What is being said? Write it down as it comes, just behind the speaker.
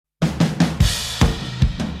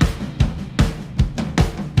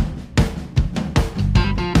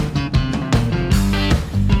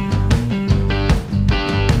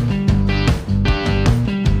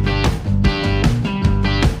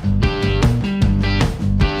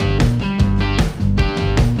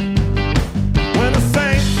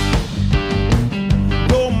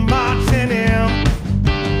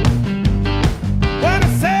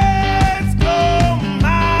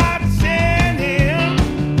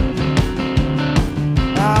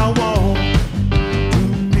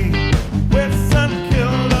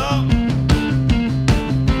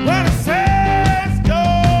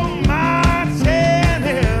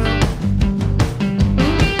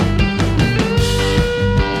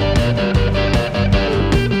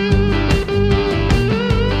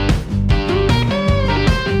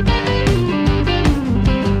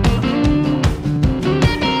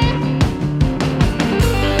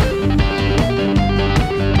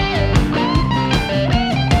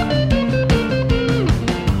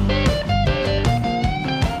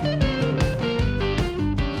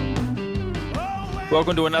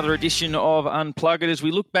Welcome to another edition of Unplugged as we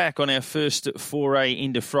look back on our first foray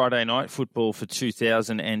into Friday night football for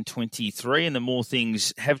 2023. And the more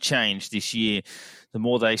things have changed this year, the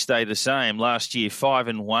more they stay the same. Last year,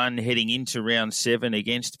 5-1 heading into round 7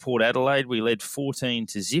 against Port Adelaide. We led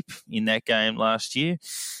 14-0 in that game last year.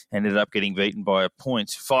 Ended up getting beaten by a point.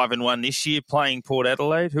 5-1 this year, playing Port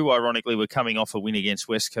Adelaide, who ironically were coming off a win against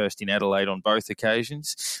West Coast in Adelaide on both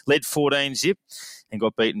occasions. Led 14-0 and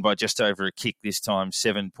got beaten by just over a kick this time,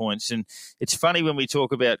 7 points. And it's funny when we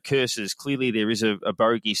talk about curses. Clearly there is a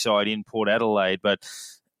bogey side in Port Adelaide, but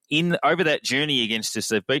over that journey against us,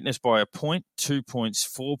 they've beaten us by a point, 2 points,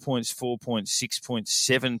 4 points, 4 points, 6 points,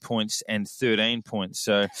 7 points, and 13 points.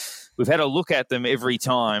 So we've had a look at them every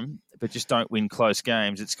time, but just don't win close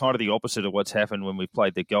games. It's kind of the opposite of what's happened when we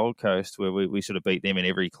played the Gold Coast, where we sort of beat them in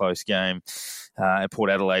every close game. Port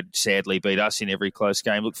Adelaide sadly beat us in every close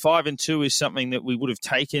game. Look, 5-2 is something that we would have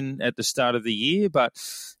taken at the start of the year, but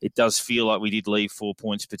it does feel like we did leave 4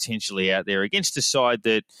 points potentially out there against a side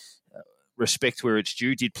that, respect where it's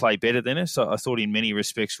due, did play better than us. I thought in many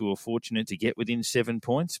respects we were fortunate to get within 7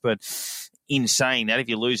 points, but in saying that, if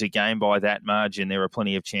you lose a game by that margin, there are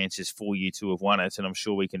plenty of chances for you to have won it, and I'm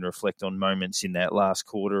sure we can reflect on moments in that last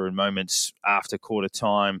quarter and moments after quarter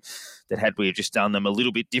time that had we have just done them a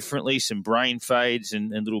little bit differently, some brain fades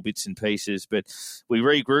and little bits and pieces. But we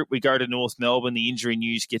regroup, we go to North Melbourne, the injury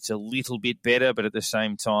news gets a little bit better, but at the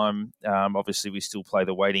same time, obviously we still play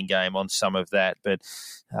the waiting game on some of that. But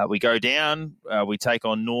we go down, we take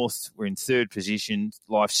on North, we're in third position,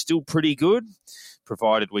 life's still pretty good,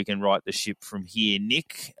 provided we can right the ship from here.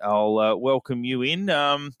 Nick, I'll welcome you in.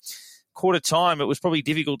 Quarter time, it was probably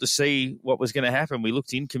difficult to see what was going to happen. We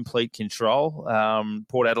looked in complete control.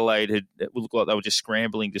 Port Adelaide it looked like they were just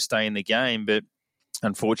scrambling to stay in the game, but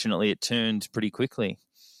unfortunately it turned pretty quickly.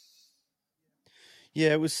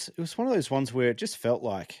 Yeah, it was one of those ones where it just felt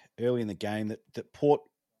like early in the game that Port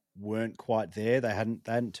weren't quite there. They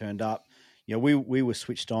hadn't turned up. You know, we were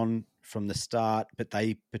switched on from the start, but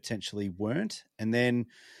they potentially weren't. And then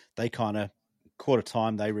they kind of, quarter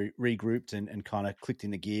time, they regrouped and kind of clicked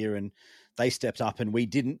into gear, and they stepped up and we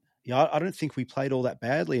didn't. You know, I don't think we played all that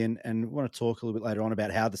badly, and we want to talk a little bit later on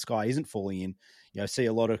about how the sky isn't falling in. You know, see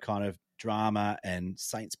a lot of kind of drama and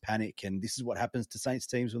Saints panic, and this is what happens to Saints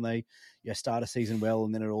teams when they start a season well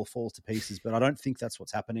and then it all falls to pieces. But I don't think that's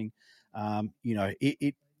what's happening.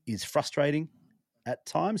 It is frustrating at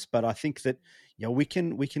times, but I think that we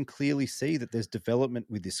can clearly see that there's development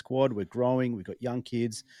with this squad. We're growing. We've got young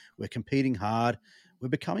kids. We're competing hard. We're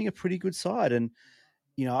becoming a pretty good side. And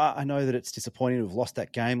I know that it's disappointing to have lost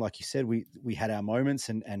that game. Like you said, we had our moments,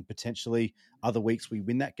 and potentially other weeks we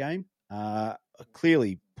win that game.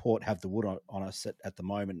 Clearly, Port have the wood on us at the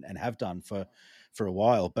moment and have done for a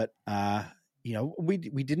while. But we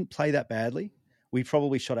didn't play that badly. We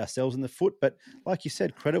probably shot ourselves in the foot, but like you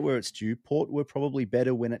said, credit where it's due. Port were probably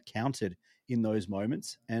better when it counted in those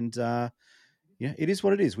moments. And, it is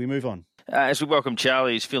what it is. We move on. As we welcome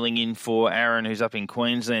Charlie, who's filling in for Aaron, who's up in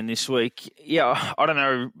Queensland this week. Yeah, I don't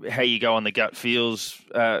know how you go on the gut feels,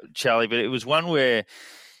 Charlie, but it was one where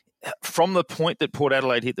from the point that Port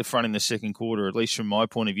Adelaide hit the front in the second quarter, at least from my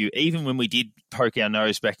point of view, even when we did poke our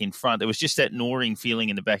nose back in front, there was just that gnawing feeling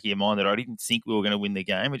in the back of your mind that I didn't think we were going to win the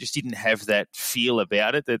game. I just didn't have that feel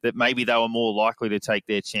about it, that maybe they were more likely to take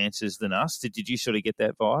their chances than us. Did you sort of get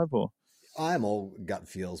that vibe? Or I'm all gut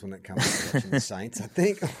feels when it comes to watching the Saints. I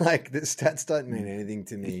think the stats don't mean anything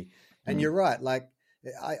to me. And you're right.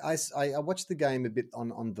 I watched the game a bit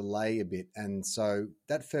on delay a bit. And so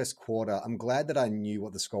that first quarter, I'm glad that I knew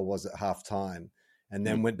what the score was at halftime and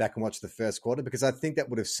then went back and watched the first quarter, because I think that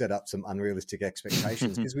would have set up some unrealistic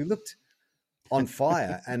expectations, because we looked on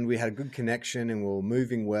fire and we had a good connection and we were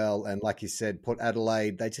moving well. And like you said, Port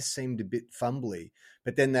Adelaide, they just seemed a bit fumbly,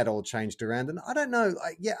 but then that all changed around. And I don't know.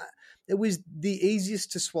 It was the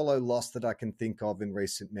easiest to swallow loss that I can think of in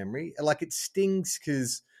recent memory. Like, it stings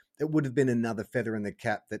because it would have been another feather in the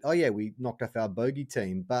cap that, we knocked off our bogey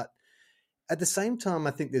team. But at the same time,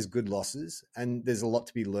 I think there's good losses and there's a lot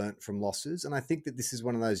to be learnt from losses. And I think that this is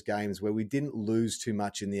one of those games where we didn't lose too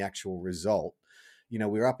much in the actual result.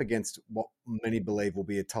 We're up against what many believe will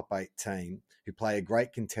be a top 8 team who play a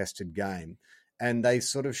great contested game. And they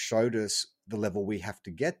sort of showed us the level we have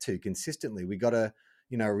to get to consistently. We got a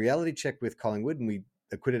reality check with Collingwood and we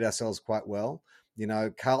acquitted ourselves quite well.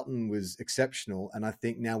 Carlton was exceptional, and I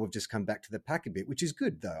think now we've just come back to the pack a bit, which is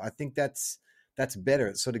good, though. I think that's better.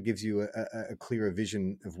 It sort of gives you a clearer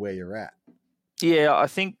vision of where you're at. Yeah, I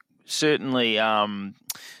think certainly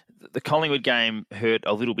the Collingwood game hurt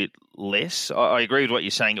a little bit less. I agree with what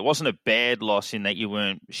you're saying. It wasn't a bad loss in that you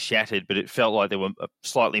weren't shattered, but it felt like there were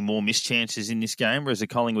slightly more missed chances in this game, whereas the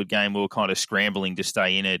Collingwood game we were kind of scrambling to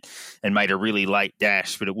stay in it and made a really late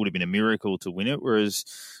dash, but it would have been a miracle to win it, whereas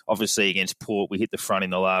obviously against Port, we hit the front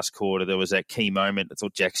in the last quarter. There was that key moment. I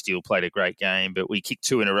thought Jack Steele played a great game, but we kicked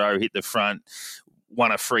 2 in a row, hit the front, won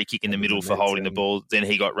a free kick in the middle for holding the ball. Then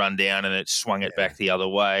he got run down and it swung it back the other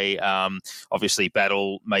way. Obviously,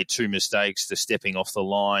 Battle made 2 mistakes, the stepping off the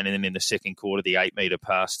line, and then in the second quarter, the 8-metre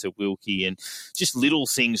pass to Wilkie, and just little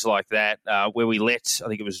things like that where we let, I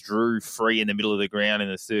think it was Drew, free in the middle of the ground in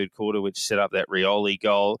the third quarter, which set up that Rioli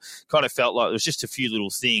goal. Kind of felt like it was just a few little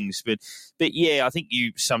things. But yeah, I think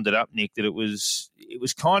you summed it up, Nick, that it was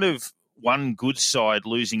kind of one good side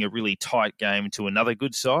losing a really tight game to another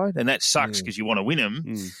good side, and that sucks because you want to win them.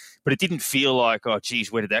 But it didn't feel like, oh,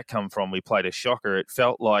 geez, where did that come from? We played a shocker. It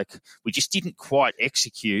felt like we just didn't quite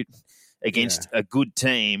execute against a good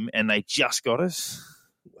team, and they just got us.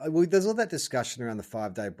 Well, there's all that discussion around the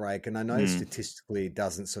 5-day break, and I know statistically it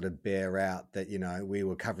doesn't sort of bear out that, we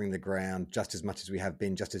were covering the ground just as much as we have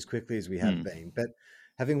been, just as quickly as we have been. But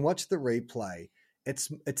having watched the replay, it's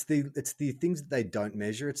the things that they don't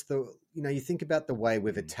measure. It's the, you think about the way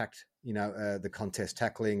we've attacked, the contest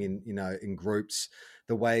tackling in groups,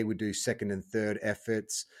 the way we do second and third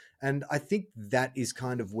efforts. And I think that is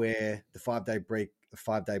kind of where the 5-day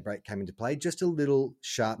break came into play. Just a little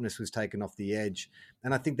sharpness was taken off the edge.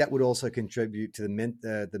 And I think that would also contribute to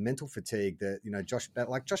the mental fatigue that,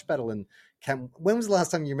 Josh Battle and Cam. When was the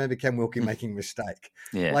last time you remember Cam Wilkie making a mistake?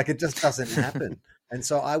 Yeah. Like, it just doesn't happen. And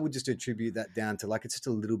so I would just attribute that down to, like, it's just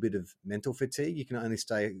a little bit of mental fatigue. You can only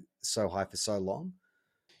stay so high for so long.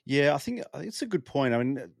 Yeah, I think it's a good point. I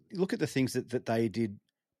mean, look at the things that they did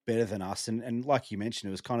better than us. And like you mentioned,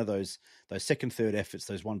 it was kind of those second, third efforts,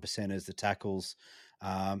 those 1%ers, the tackles.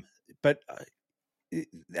 And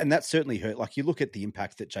that certainly hurt. Like, you look at the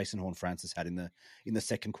impact that Jason Horne-Francis had in the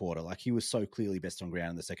second quarter. Like, he was so clearly best on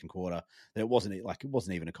ground in the second quarter that it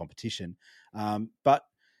wasn't even a competition. But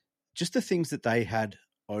just the things that they had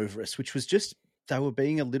over us, which was just, they were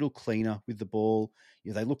being a little cleaner with the ball.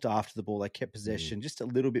 They looked after the ball. They kept possession just a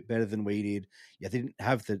little bit better than we did. They didn't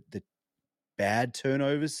have the bad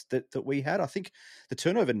turnovers that we had. I think the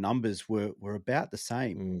turnover numbers were about the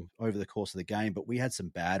same over the course of the game, but we had some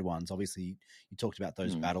bad ones. Obviously, you talked about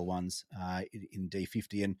those battle ones in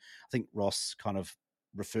D50, and I think Ross kind of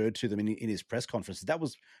referred to them in his press conference. That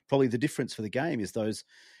was probably the difference for the game, is those,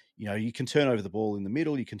 you can turn over the ball in the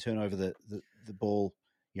middle, you can turn over the ball,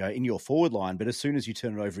 in your forward line, but as soon as you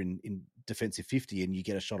turn it over in defensive 50 and you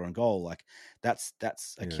get a shot on goal, like that's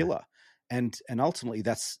a killer. And ultimately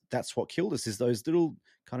that's what killed us, is those little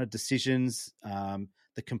kind of decisions,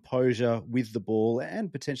 the composure with the ball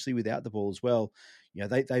and potentially without the ball as well.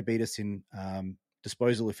 They beat us in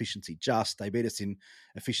disposal efficiency. They beat us in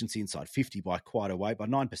efficiency inside 50 by quite a way, by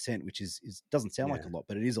 9%, which is doesn't sound like a lot,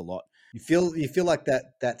 but it is a lot. You feel like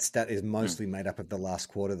that stat is mostly made up of the last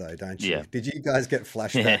quarter, though, don't you? Yeah. Did you guys get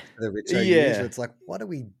flashback to the return years where it's like, what are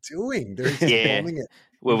we doing? They're just bombing it.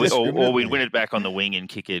 Well, or we'd win it back on the wing and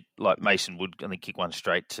kick it, like Mason would, I think, kick one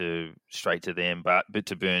straight to them, but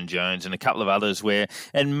to Burn Jones and a couple of others where,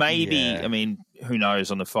 and maybe, I mean, who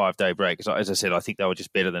knows on the 5-day break? As I said, I think they were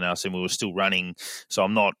just better than us and we were still running. So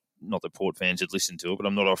I'm not the Port fans had listened to it, but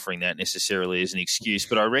I'm not offering that necessarily as an excuse.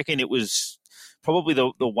 But I reckon it was probably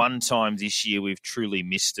the one time this year we've truly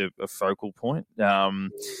missed a focal point.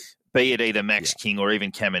 Be it either Max King or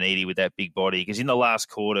even Caminiti with that big body. Because in the last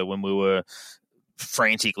quarter when we were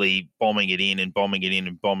frantically bombing it in,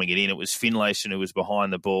 it was Finlayson who was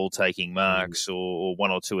behind the ball taking marks or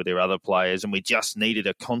one or two of their other players, and we just needed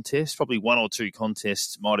a contest. Probably one or two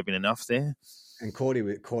contests might have been enough there. And Cordy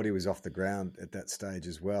was off the ground at that stage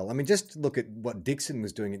as well. I mean, just look at what Dixon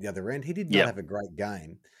was doing at the other end. He did not have a great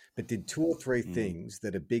game, but did two or three things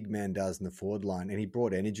that a big man does in the forward line, and he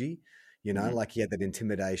brought energy. Like he had that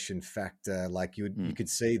intimidation factor. Like you could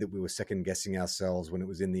see that we were second guessing ourselves when it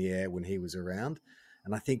was in the air when he was around.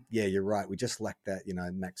 And I think, you're right. We just lacked that,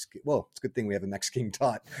 Max. Well, it's a good thing we have a Max King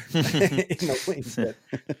type in the wings, but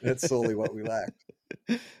that's solely what we lacked.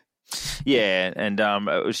 Yeah, and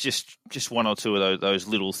it was just one or two of those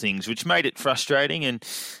little things which made it frustrating. And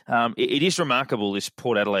it is remarkable, this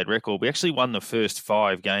Port Adelaide record. We actually won the first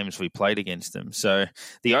 5 games we played against them. So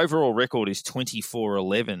the overall record is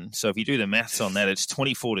 24-11. So if you do the maths on that, it's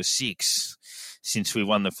 24-6. since we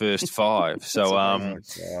won the first 5. So,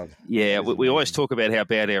 we always talk about how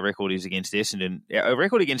bad our record is against Essendon. Our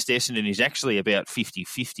record against Essendon is actually about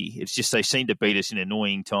 50-50. It's just they seem to beat us in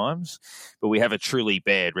annoying times, but we have a truly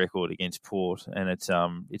bad record against Port, and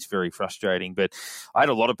it's very frustrating. But I had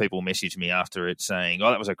a lot of people message me after it saying, "Oh,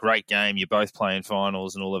 that was a great game. You're both playing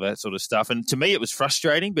finals and all of that sort of stuff." And to me, it was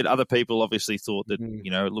frustrating, but other people obviously thought that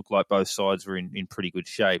it looked like both sides were in pretty good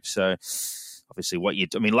shape. So obviously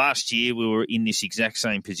last year we were in this exact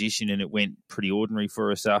same position and it went pretty ordinary for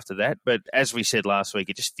us after that. But as we said last week,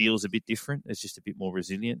 it just feels a bit different. There's just a bit more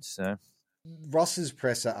resilience. So Ross's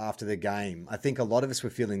presser after the game, I think a lot of us were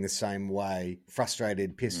feeling the same way,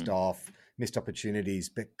 frustrated, pissed off, missed opportunities.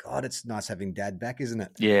 But God, it's nice having Dad back, isn't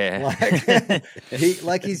it? Yeah.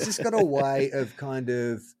 He's just got a way of kind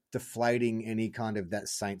of deflating any kind of that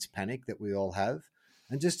Saints panic that we all have.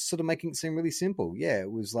 And just sort of making it seem really simple. Yeah,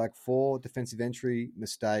 it was like 4 defensive entry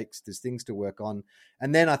mistakes. There's things to work on.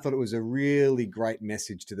 And then I thought it was a really great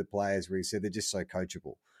message to the players where he said they're just so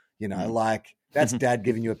coachable. Like that's Dad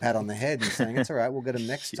giving you a pat on the head and saying, it's all right, we'll get him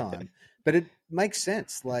next time. But it makes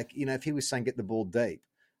sense. Like, if he was saying get the ball deep,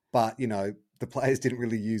 but, the players didn't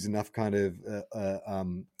really use enough kind of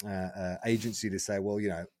agency to say, well,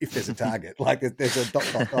 if there's a target, like there's a dot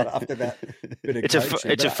after that bit of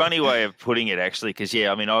coaching. It's a funny way of putting it, actually, because,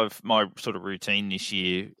 my sort of routine this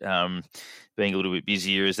year, being a little bit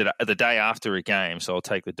busier, is that the day after a game, so I'll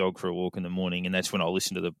take the dog for a walk in the morning, and that's when I'll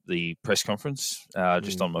listen to the press conference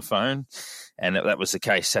just on my phone. And that was the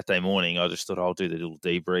case Saturday morning. I just thought I'll do the little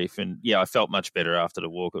debrief. And, I felt much better after the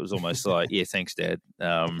walk. It was almost like, yeah, thanks, Dad.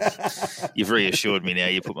 You've reassured me now.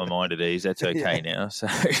 You put my mind at ease. That's okay now. So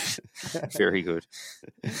very good.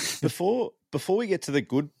 Before we get to the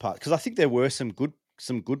good part, because I think there were some good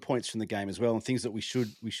points from the game as well and things that we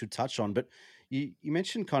should touch on. But you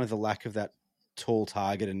mentioned kind of the lack of that tall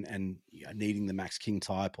target and needing the Max King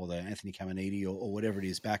type or the Anthony Caminiti or whatever it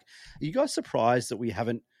is back. Are you guys surprised that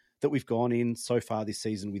we've gone in so far this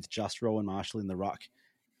season with just Rowan Marshall in the ruck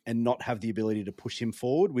and not have the ability to push him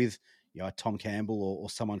forward with Tom Campbell or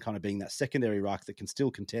someone kind of being that secondary ruck that can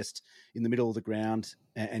still contest in the middle of the ground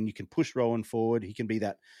and you can push Rowan forward. He can be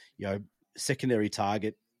that secondary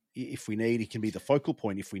target if we need. He can be the focal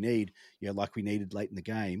point if we need, like we needed late in the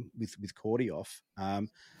game with Cordy off. Are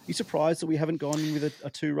you surprised that we haven't gone in with a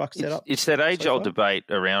 2-ruck setup? It's that age-old debate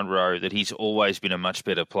around Rowe that he's always been a much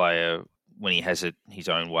better player when he has it his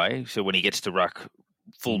own way. So when he gets to ruck,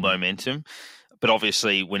 full momentum. But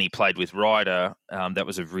obviously when he played with Ryder, that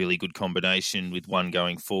was a really good combination with one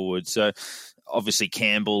going forward. So obviously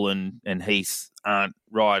Campbell and Heath aren't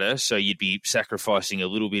Ryder, so you'd be sacrificing a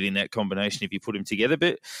little bit in that combination if you put them together.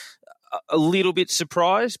 But a little bit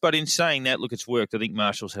surprised, but in saying that, look, it's worked. I think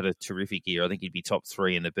Marshall's had a terrific year. I think he'd be top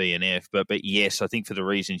 3 in the BNF. But yes, I think for the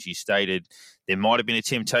reasons you stated, there might have been a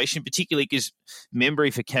temptation, particularly because memory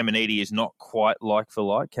for Caminiti is not quite like for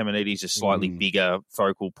like. Caminiti is a slightly bigger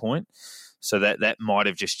focal point. So that might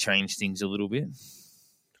have just changed things a little bit.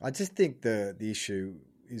 I just think the issue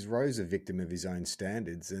is Rowe's a victim of his own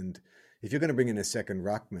standards. And if you're going to bring in a second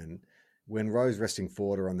ruckman, when Rowe's resting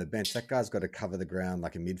forward or on the bench, that guy's got to cover the ground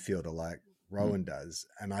like a midfielder like Rowan does.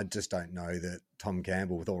 And I just don't know that Tom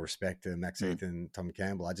Campbell, with all respect to Max Heath and Tom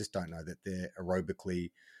Campbell, I just don't know that they're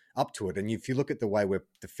aerobically up to it. And if you look at the way we're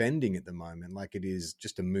defending at the moment, like it is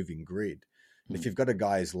just a moving grid. And if you've got a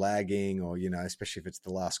guy who's lagging or, especially if it's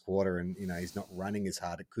the last quarter and, he's not running as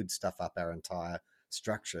hard, it could stuff up our entire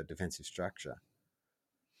structure, defensive structure.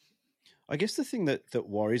 I guess the thing that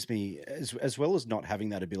worries me, as well as not having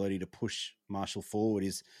that ability to push Marshall forward,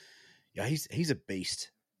 is he's a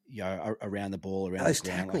beast. Around the ball, around those the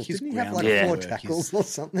ground. Tackles. Like his Didn't he have like 4 tackles or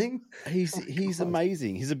something? He's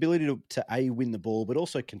amazing. His ability to win the ball, but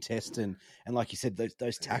also contest and like you said,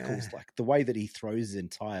 those tackles, like the way that he throws his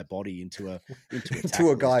entire body into a to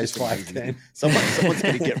a guy who's 5'10".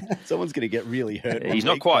 Someone's gonna get really hurt. He's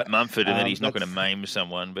not quite Mumford, and that he's not going to maim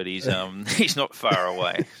someone, but he's not far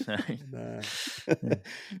away. No.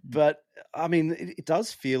 But I mean, it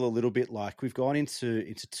does feel a little bit like we've gone into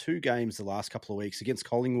 2 games the last couple of weeks against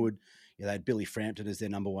Collingwood. They had Billy Frampton as their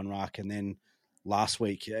number 1 ruck, and then last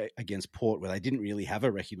week against Port, where they didn't really have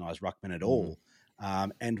a recognised ruckman at all,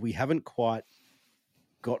 and we haven't quite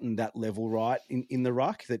gotten that level right in the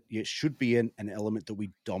ruck that it should be an element that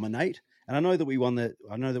we dominate. And I know that we won the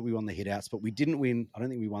hitouts, but we didn't win. I don't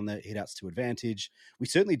think we won the hitouts to advantage. We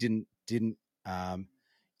certainly didn't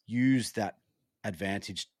use that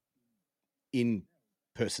advantage in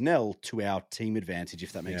personnel to our team advantage,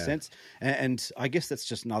 if that makes sense. And I guess that's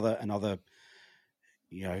just another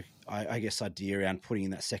I guess idea around putting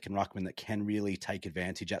in that second ruckman that can really take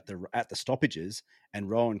advantage at the stoppages, and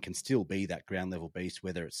Rowan can still be that ground level beast,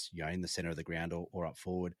 whether it's in the center of the ground or up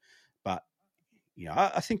forward. But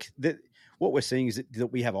I think that what we're seeing is that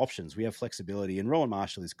we have options, we have flexibility, and Rowan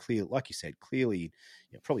Marshall is clear, like you said, clearly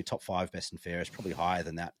probably top 5 best and fairest, probably higher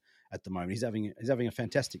than that at the moment. He's having a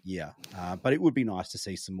fantastic year, but it would be nice to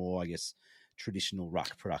see some more, I guess, traditional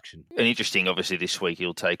ruck production. And interesting, obviously, this week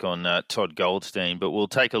he'll take on Todd Goldstein, but we'll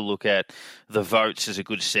take a look at the votes as a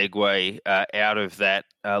good segue out of that,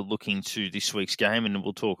 looking to this week's game, and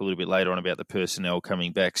we'll talk a little bit later on about the personnel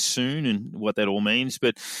coming back soon and what that all means.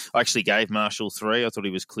 But I actually gave Marshall 3. I thought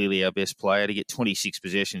he was clearly our best player to get 26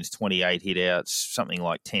 possessions, 28 hit-outs, something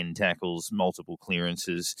like 10 tackles, multiple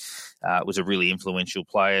clearances. Was a really influential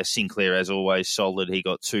player. Sinclair, as always, solid. He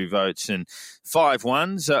got 2 votes and 5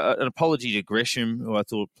 ones. An apology to Gresham, who I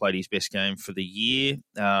thought played his best game for the year.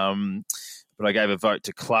 But I gave a vote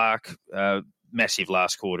to Clark. Massive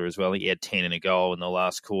last quarter as well. He had 10 and a goal in the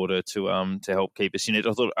last quarter to help keep us in it.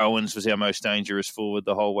 I thought Owens was our most dangerous forward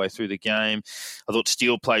the whole way through the game. I thought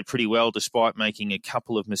Steele played pretty well despite making a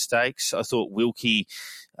couple of mistakes. I thought Wilkie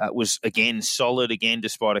was, again, solid,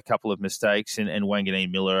 despite a couple of mistakes. And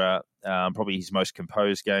Wanganeen Miller, probably his most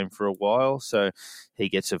composed game for a while. So he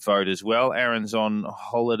gets a vote as well. Aaron's on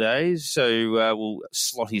holidays, so we'll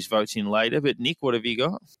slot his votes in later. But Nick, what have you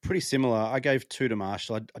got? Pretty similar. I gave 2 to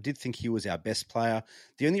Marshall. I did think he was our best player.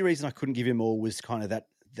 The only reason I couldn't give him all was kind of that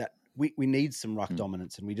we need some ruck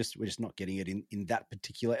dominance, and we're just not getting it in that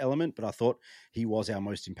particular element. But I thought he was our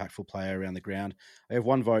most impactful player around the ground. I have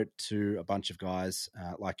 1 vote to a bunch of guys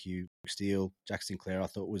like you, Steele, Jack Sinclair. I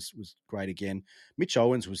thought was great again. Mitch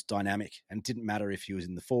Owens was dynamic, and it didn't matter if he was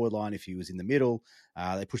in the forward line, if he was in the middle.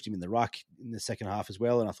 They pushed him in the ruck in the second half as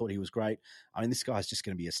well, and I thought he was great. I mean, this guy's just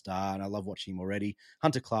going to be a star, and I love watching him already.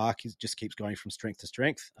 Hunter Clark just keeps going from strength to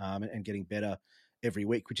strength and getting better every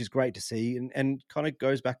week, which is great to see, and kind of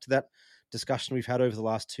goes back to that discussion we've had over the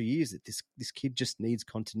last 2 years, that this kid just needs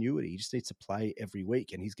continuity. He just needs to play every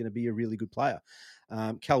week, and he's going to be a really good player.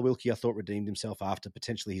 Cal Wilkie, I thought, redeemed himself after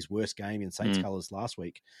potentially his worst game in Saints colours last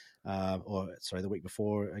week, the week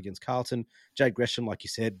before against Carlton. Jade Gresham, like you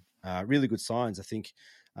said, really good signs. I think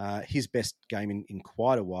his best game in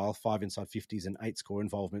quite a while, 5 inside 50s and 8 score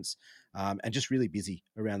involvements, and just really busy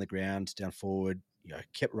around the ground, down forward,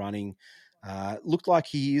 kept running. Looked like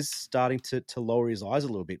he is starting to lower his eyes a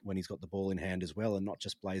little bit when he's got the ball in hand as well, and not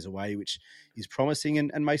just blaze away, which is promising.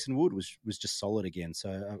 And Mason Wood was just solid again.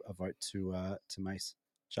 So a vote to Mace.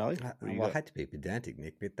 Charlie? Well, I hate to be pedantic,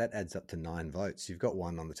 Nick, but that adds up to 9 votes. You've got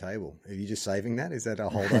 1 on the table. Are you just saving that? Is that a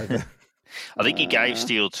holdover? I think you gave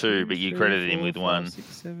Steele 2, but you credited him with 1. 5, 6,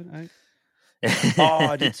 7, 8.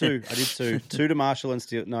 I did 2. 2 to Marshall and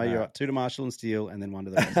Steele. No, you're right. 2 to Marshall and Steele, and then 1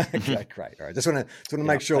 to the rest. Okay, great. All right. Just want to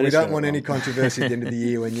make sure we don't want any controversy at the end of the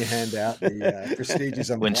year when you hand out the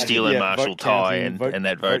prestigious. When Steele and Marshall tie and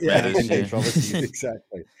that vote matters.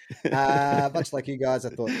 Exactly. Much like you guys,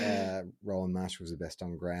 I thought Rowan Marshall was the best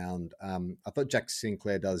on ground. I thought Jack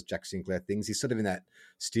Sinclair does Jack Sinclair things. He's sort of in that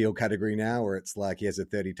Steele category now, where it's like he has a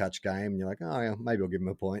 30-touch game, and you're like, oh, yeah, maybe I'll give him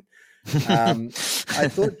a point. I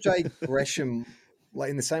thought Jake Gresham, like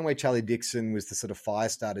in the same way Charlie Dixon was the sort of fire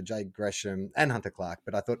starter, Jake Gresham and Hunter Clark,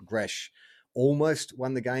 but I thought Gresh almost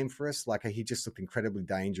won the game for us. Like he just looked incredibly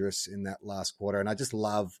dangerous in that last quarter, and I just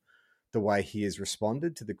love the way he has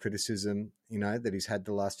responded to the criticism, that he's had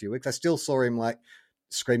the last few weeks. I still saw him like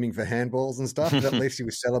screaming for handballs and stuff, but at least he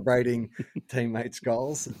was celebrating teammates'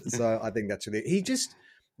 goals. So I think that's really, he just,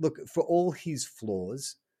 look, for all his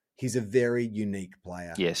flaws, he's a very unique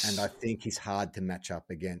player. Yes. And I think he's hard to match up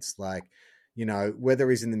against. Like, whether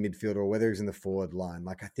he's in the midfield or whether he's in the forward line,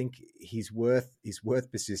 like I think he's worth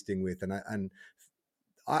persisting with. And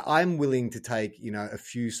I'm willing to take, a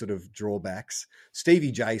few sort of drawbacks,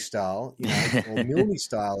 Stevie J style, or Milne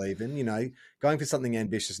style even, going for something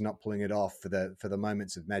ambitious, not pulling it off for the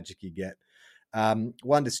moments of magic you get. 1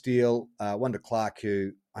 to Steele, 1 to Clark,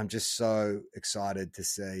 who I'm just so excited to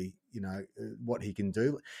see, what he can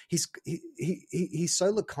do. He's so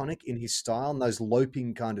laconic in his style and those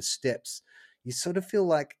loping kind of steps. You sort of feel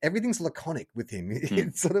like everything's laconic with him.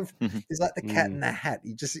 It's sort of, he's like the cat in the hat.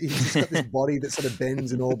 He's just got this body that sort of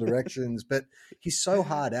bends in all directions, but he's so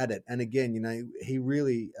hard at it. And again, he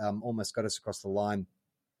really almost got us across the line.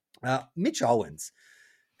 Mitch Owens,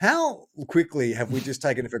 how quickly have we just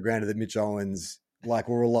taken it for granted that Mitch Owens will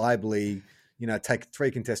reliably, take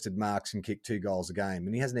 3 contested marks and kick 2 goals a game,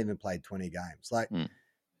 and he hasn't even played 20 games.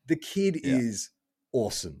 The kid is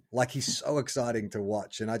awesome. Like he's so exciting to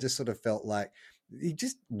watch, and I just sort of felt like he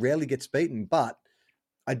just rarely gets beaten. But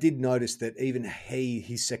I did notice that even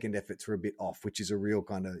his second efforts were a bit off, which is a real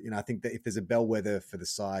kind of, I think that if there's a bellwether for the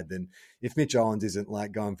side, then if Mitch Owens isn't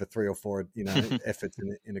like going for 3 or 4, efforts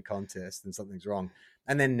in a contest, then something's wrong.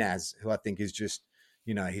 And then Naz, who I think is just,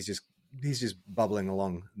 he's just bubbling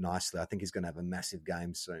along nicely. I think he's going to have a massive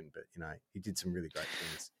game soon, but he did some really great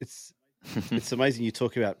things. It's amazing you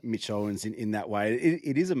talk about Mitch Owens in that way.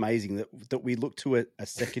 It is amazing that we look to a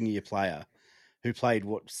second year player who played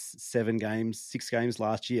 6 games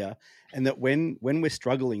last year, and that when we're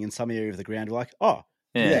struggling in some area of the ground, we're like, oh,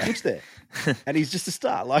 yeah, Mitch there, and he's just a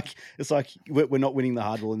star. Like it's like we're not winning the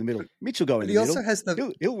hard ball in the middle. Mitch will go in the middle. He also has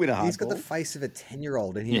he'll win a hard ball. He's got the face of a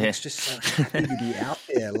 10-year-old, and he looks just so happy to be out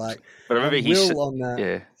there. Like, but I remember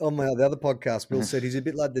on the other podcast, Will said he's a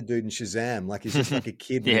bit like the dude in Shazam. Like he's just like a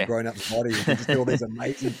kid with a grown-up body and can just do all these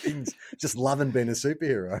amazing things, just loving being a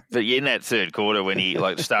superhero. But in that third quarter, when he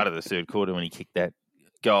the start of the third quarter when he kicked that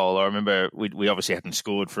goal, I remember we obviously hadn't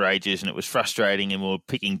scored for ages and it was frustrating and we were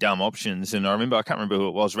picking dumb options, and I can't remember who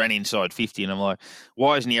it was, ran inside 50 and I'm like,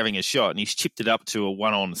 why isn't he having a shot? And he's chipped it up to a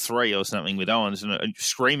 1-on-3 or something with Owens and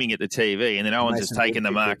screaming at the TV, and then Owens has taken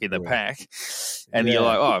the mark in the pack and you're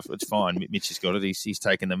like, oh, it's fine, Mitch has got it, he's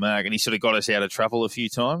taken the mark, and he sort of got us out of trouble a few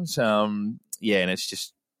times. And it's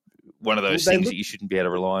just one of those things that you shouldn't be able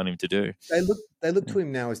to rely on him to do. They look to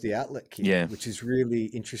him now as the outlet kid, which is really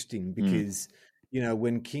interesting because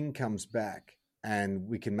when King comes back and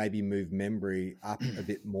we can maybe move Membry up a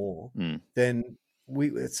bit more, then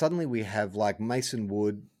we have like Mason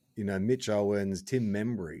Wood, Mitch Owens, Tim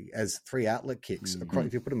Membry as 3 outlet kicks.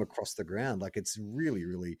 If you put them across the ground, like it's really,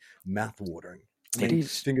 really mouth-watering. It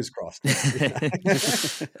is. Fingers crossed.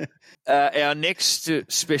 Our next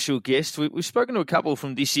special guest, we've spoken to a couple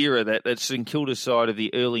from this era that's St Kilda's side of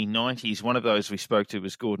the early 90s. One of those we spoke to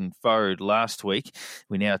was Gordon Fode last week.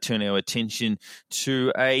 We now turn our attention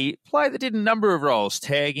to a player that did a number of roles,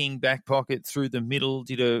 tagging, back pocket, through the middle,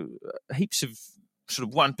 did heaps of sort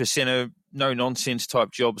of 1%er, no-nonsense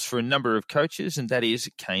type jobs for a number of coaches, and that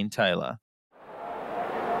is Kain Taylor.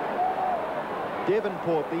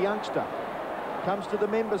 Devonport, the youngster, comes to the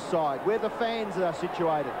members' side, where the fans are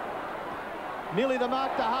situated. Nearly the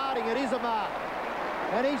mark to Harding. It is a mark.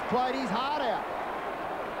 And he's played his heart out.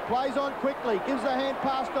 Plays on quickly. Gives a hand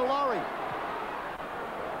pass to Laurie.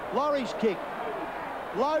 Laurie's kick.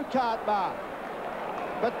 Lowe can't mark.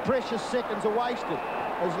 But precious seconds are wasted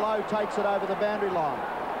as Lowe takes it over the boundary line.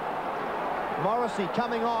 Morrissey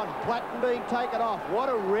coming on. Platten being taken off. What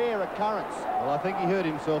a rare occurrence. Well, I think he hurt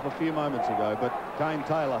himself a few moments ago, but Kain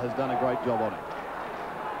Taylor has done a great job on it.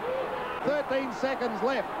 13 seconds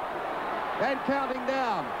left and counting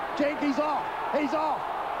down. Jenky's off. He's off.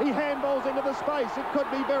 He handballs into the space. It could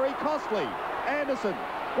be very costly. Anderson,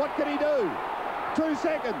 what can he do? 2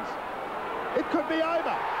 seconds. It could be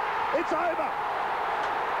over. It's over.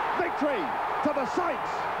 Victory to the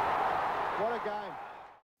Saints. What a game.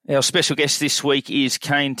 Our special guest this week is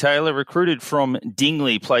Kain Taylor, recruited from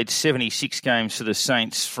Dingley, played 76 games for the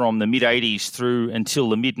Saints from the mid-80s through until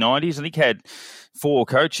the mid-90s. I think had 4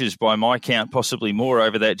 coaches by my count, possibly more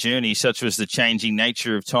over that journey, such was the changing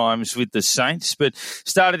nature of times with the Saints. But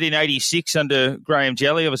started in 86 under Graham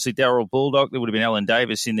Jelly, obviously Darryl Baldock. There would have been Alan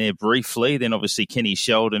Davis in there briefly, then obviously Kenny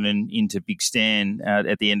Sheldon and into Big Stan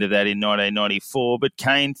at the end of that in 1994. But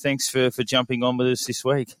Kain, thanks for jumping on with us this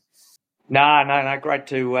week. No. Great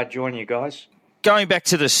to join you guys. Going back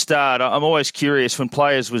to the start, I'm always curious when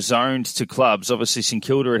players were zoned to clubs. Obviously, St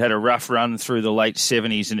Kilda had a rough run through the late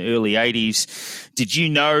 70s and early 80s. Did you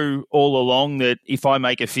know all along that if I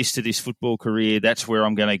make a fist of this football career, that's where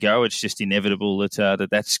I'm going to go? It's just inevitable that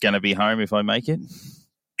that's going to be home if I make it?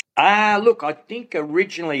 Look, I think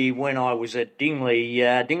originally when I was at Dingley,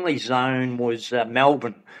 Dingley's zone was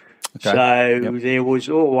Melbourne. Okay. So there was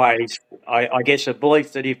always, I guess, a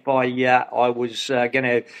belief that if I was going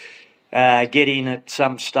to get in at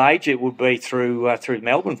some stage, it would be through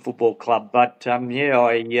Melbourne Football Club. But I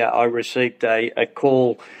received a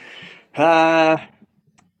call through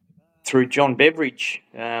John Beveridge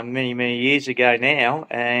many years ago now,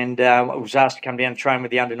 and I was asked to come down and train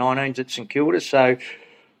with the under-19s at St Kilda. So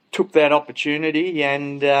took that opportunity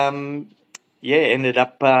and ended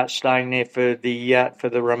up staying there for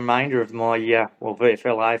the remainder of my VFL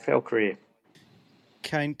AFL career.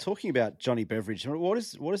 Kain, talking about Johnny Beveridge, what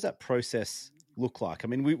does that process look like? I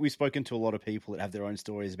mean, we've spoken to a lot of people that have their own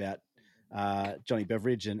stories about Johnny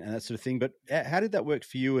Beveridge and that sort of thing, but how did that work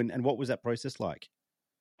for you and what was that process like?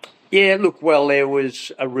 Yeah, look, well, there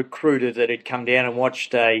was a recruiter that had come down and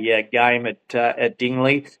watched a game at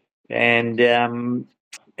Dingley, and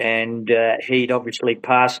he'd obviously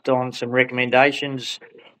passed on some recommendations.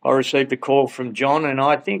 I received a call from John, and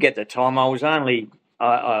I think at the time I was only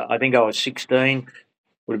I think I was 16.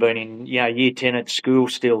 Would have been in year 10 at school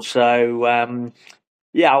still. So I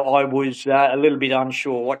was a little bit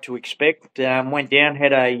unsure what to expect. Went down,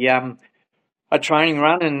 had a training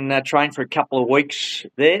run, and trained for a couple of weeks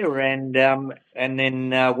there, and then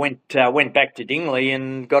went back to Dingley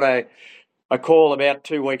and got a call about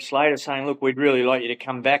 2 weeks later saying, look, we'd really like you to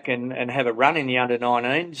come back and have a run in the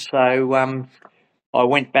under-19s. So I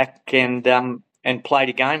went back and played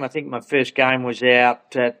a game. I think my first game was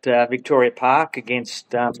out at Victoria Park against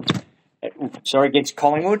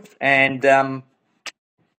Collingwood, and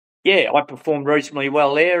I performed reasonably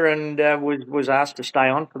well there, and was asked to stay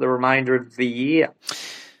on for the remainder of the year.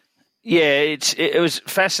 Yeah, it was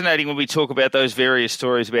fascinating when we talk about those various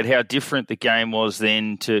stories about how different the game was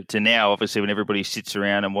then to now, obviously, when everybody sits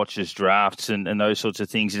around and watches drafts and those sorts of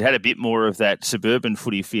things. It had a bit more of that suburban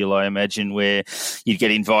footy feel, I imagine, where you'd get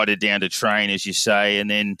invited down to train, as you say, and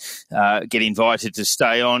then get invited to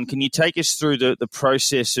stay on. Can you take us through the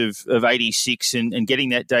process of 86 and getting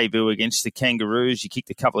that debut against the Kangaroos? You kicked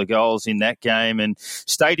a couple of goals in that game and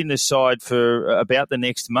stayed in the side for about the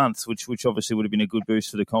next month, which obviously would have been a good boost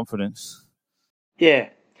for the confidence. Yeah.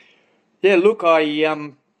 Look, I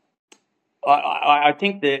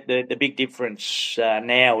think the big difference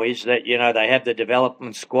now is that they have the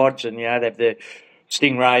development squads, and they have the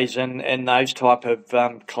Stingrays and those type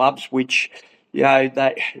of clubs, which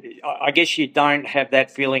I guess you don't have that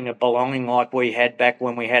feeling of belonging like we had back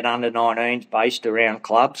when we had under-19s based around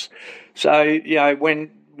clubs. So when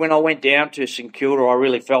I went down to St Kilda, I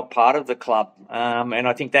really felt part of the club, and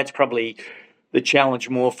I think that's probably the challenge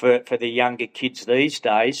more for the younger kids these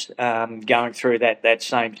days, going through that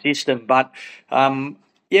same system. But,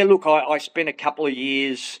 look, I spent a couple of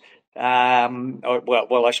years,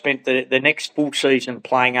 I spent the next full season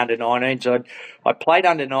playing under-19s. I played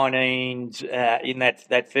under-19s in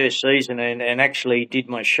that first season and actually did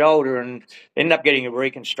my shoulder and ended up getting a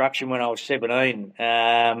reconstruction when I was 17.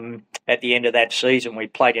 At the end of that season, we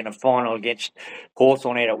played in a final against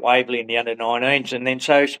Hawthorn out at Waverley in the under-19s, and then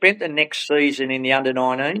so spent the next season in the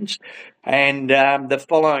under-19s. And the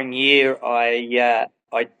following year, I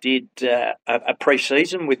did a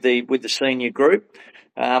pre-season with the senior group.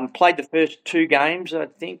 Played the first 2 games, I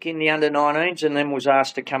think, in the under-19s, and then was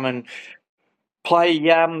asked to come and play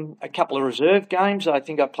a couple of reserve games. I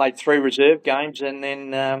think I played 3 reserve games, and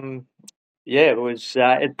then it was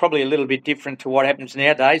it's probably a little bit different to what happens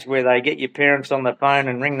nowadays, where they get your parents on the phone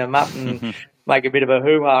and ring them up and make a bit of a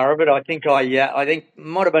hoo-ha of it. I think it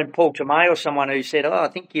might have been Paul Tomei or someone who said, I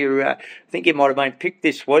think you might have been picked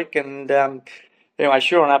this week, and anyway,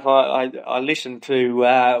 sure enough, I listened to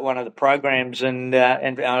one of the programs, and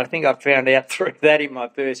I think I found out through that in my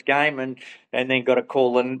first game, and then got a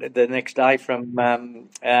call the next day from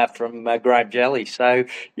Graham Jelly. So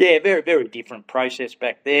very, very different process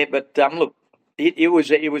back there. But look, it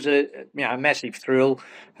was a massive thrill.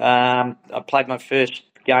 I played my first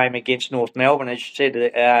game against North Melbourne, as you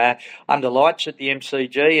said, under lights at the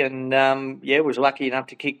MCG, and was lucky enough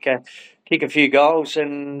to kick a few goals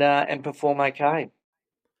and perform okay.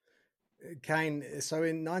 Kain, so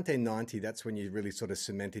in 1990, that's when you really sort of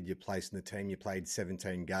cemented your place in the team. You played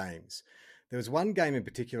 17 games. There was one game in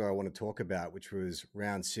particular I want to talk about, which was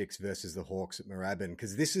round 6 versus the Hawks at Moorabbin,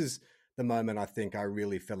 because this is the moment I think I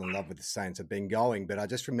really fell in love with the Saints. I've been going, but I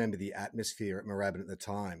just remember the atmosphere at Moorabbin at the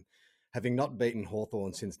time, having not beaten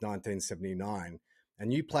Hawthorn since 1979.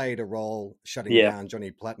 And you played a role shutting down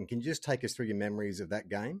Johnny Platten. Can you just take us through your memories of that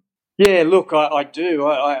game? Yeah, look, I do.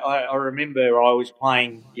 I remember I was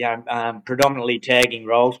playing, predominantly tagging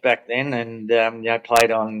roles back then, and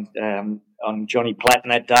played on Johnny Platten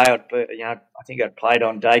that day. I think I'd played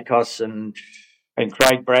on Dacos and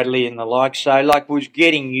Craig Bradley and the like. So, was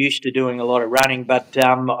getting used to doing a lot of running. But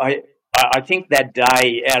I think that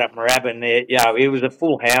day out at Moorabbin, there, it was a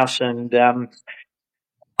full house, and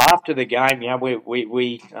after the game,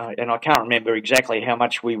 we and I can't remember exactly how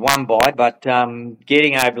much we won by, but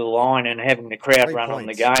getting over the line and having the crowd 3 run points. on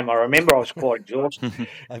the game, I remember I was quite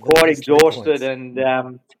exhausted, and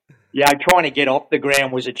trying to get off the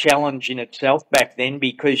ground was a challenge in itself back then,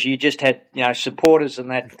 because you just had supporters and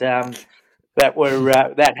that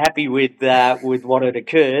were that happy with what had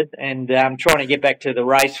occurred, and trying to get back to the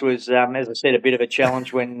race was, as I said, a bit of a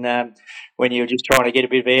challenge when you were just trying to get a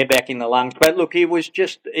bit of air back in the lungs. But look, it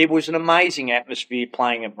was an amazing atmosphere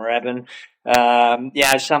playing at Moorabbin.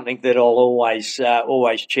 Something that I'll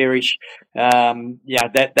always cherish.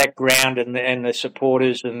 That ground and the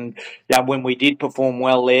supporters, and when we did perform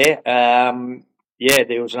well there,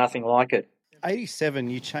 there was nothing like it. 87,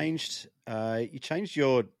 you changed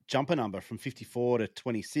your jumper number from 54 to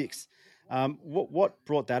 26. What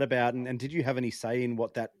brought that about, and did you have any say in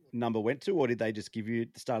what that number went to, or did they just give you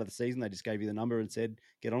at the start of the season? They just gave you the number and said,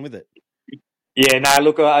 "Get on with it." Yeah, no,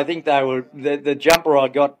 look, I think they were the jumper I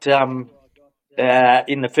got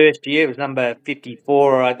in the first year was number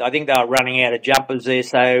 54. I think they were running out of jumpers there,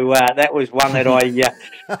 so that was one that I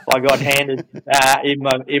got handed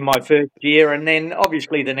in my first year, and then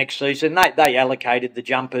obviously the next season they allocated the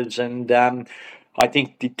jumpers, and I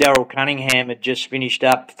think Daryl Cunningham had just finished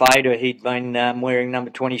up Fader. He'd been wearing number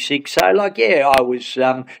 26, so I was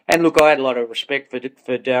and look, I had a lot of respect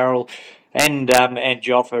for Daryl. And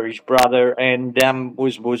Joffa, his brother, and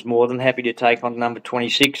was more than happy to take on number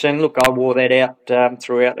 26. And look, I wore that out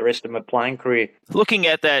throughout the rest of my playing career. Looking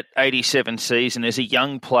at that 87 season, as a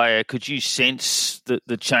young player, could you sense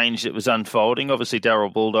the change that was unfolding? Obviously,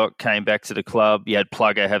 Darryl Baldock came back to the club. You had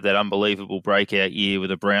Plugger have that unbelievable breakout year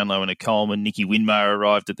with a Brownlow and a Coleman. Nicky Winmar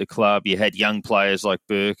arrived at the club. You had young players like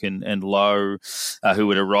Burke and Lowe who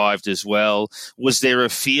had arrived as well. Was there a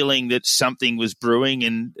feeling that something was brewing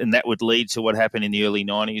and that would lead to what happened in the early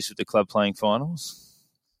 90s with the club playing finals?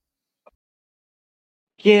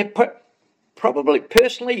 Yeah, probably.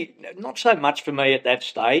 Personally, not so much for me at that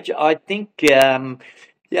stage. I think,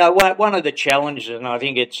 one of the challenges, and I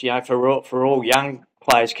think it's for all young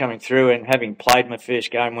players coming through, and having played my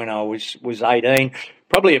first game when I was 18,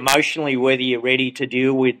 probably emotionally whether you're ready to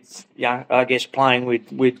deal with, I guess playing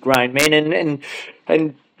with grown men,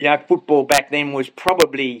 and football back then was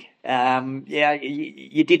probably,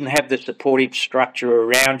 you didn't have the supportive structure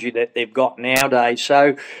around you that they've got nowadays.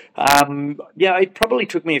 So, it probably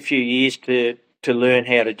took me a few years to learn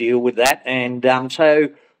how to deal with that. And so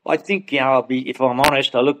I think, if I'm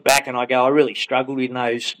honest, I look back and I go, I really struggled in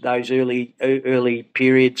those early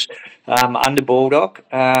periods under Baldock.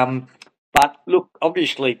 But look,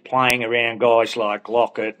 obviously playing around guys like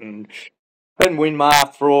Lockett and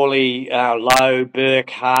Winmar, Frawley, Lowe,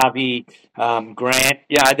 Burke, Harvey, Grant.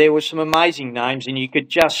 There were some amazing names, and you could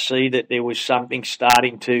just see that there was something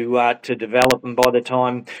starting to develop. And by the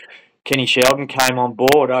time Kenny Sheldon came on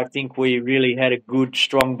board, I think we really had a good,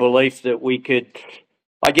 strong belief that we could,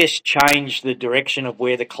 I guess, change the direction of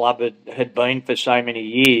where the club had been for so many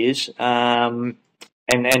years.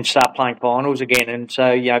 And start playing finals again. And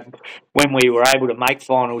so, when we were able to make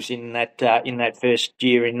finals in that first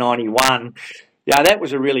year in '91, that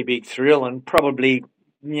was a really big thrill. And probably,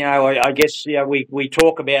 I guess, we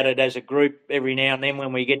talk about it as a group every now and then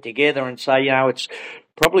when we get together and say, it's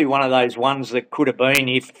probably one of those ones that could have been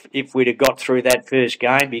if we'd have got through that first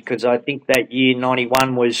game, because I think that year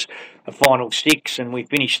 '91 was a final six, and we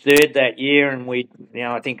finished third that year, and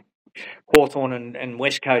I think Hawthorn and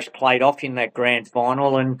West Coast played off in that grand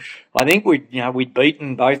final, and I think we'd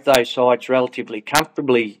beaten both those sides relatively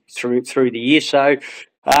comfortably through the year. So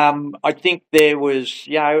I think there was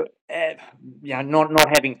not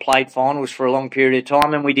having played finals for a long period of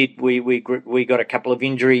time, and we got a couple of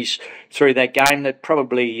injuries through that game that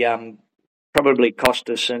probably cost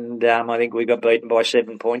us, and I think we got beaten by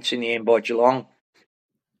 7 points in the end by Geelong.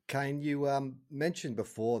 Kain, you mentioned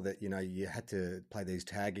before that, you had to play these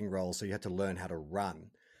tagging roles, so you had to learn how to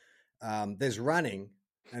run. There's running,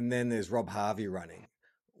 and then there's Rob Harvey running.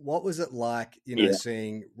 What was it like,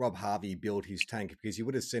 seeing Rob Harvey build his tank? Because you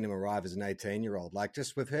would have seen him arrive as an 18-year-old.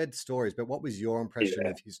 We've heard stories, but what was your impression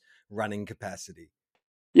of his running capacity?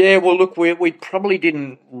 Yeah, well, look, we probably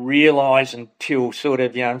didn't realise until sort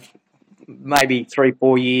of, maybe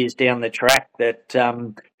 3-4 years down the track that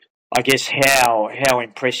I guess how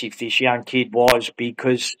impressive this young kid was,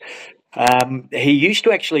 because he used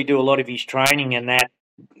to actually do a lot of his training and that,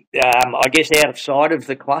 I guess, out of sight of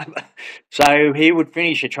the club. So he would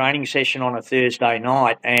finish a training session on a Thursday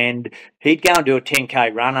night and he'd go and do a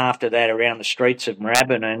 10K run after that around the streets of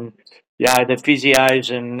Moorabbin, and the physios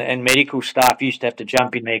and medical staff used to have to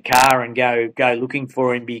jump in their car and go looking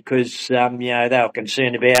for him, because they were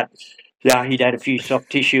concerned about he'd had a few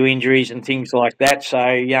soft tissue injuries and things like that. So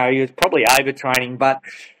he was probably overtraining. But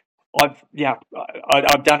I've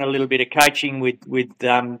done a little bit of coaching with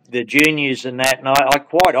the juniors and that, and I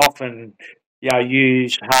quite often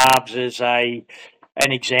use halves as an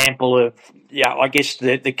example of I guess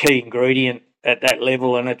the key ingredient at that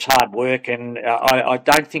level, and it's hard work. And I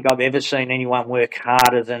don't think I've ever seen anyone work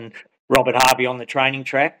harder than Robert Harvey on the training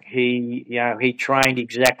track. He trained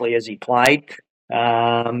exactly as he played,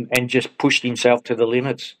 and just pushed himself to the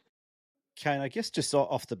limits. Kain, I guess just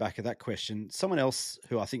off the back of that question, someone else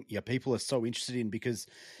who I think people are so interested in, because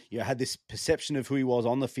had this perception of who he was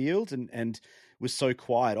on the field and was so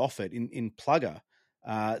quiet off it in Plugger,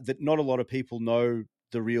 that not a lot of people know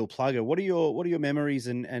the real Plugger. What are your memories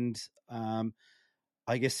and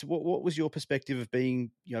I guess what was your perspective of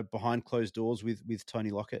being, behind closed doors with Tony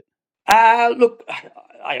Lockett? Look,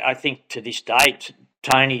 I think to this date,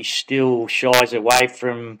 Tony still shies away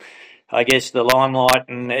from, I guess, the limelight,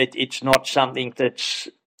 and it's not something that's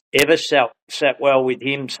ever sat well with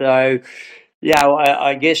him. So,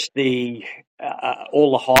 I guess the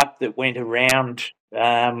all the hype that went around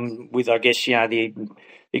with, I guess, the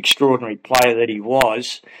extraordinary player that he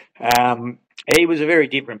was a very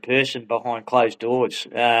different person behind closed doors.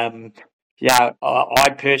 I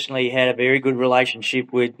personally had a very good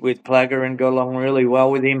relationship with Plugger and got along really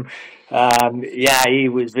well with him. He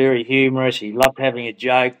was very humorous. He loved having a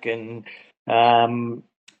joke and and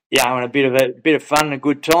a bit of fun and a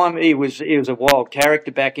good time. He was a wild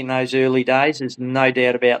character back in those early days. There's no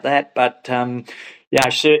doubt about that. But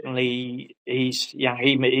certainly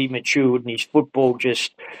he matured and his football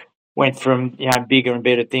just went from bigger and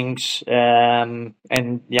better things,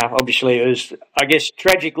 obviously it was, I guess,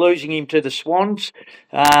 tragic losing him to the Swans,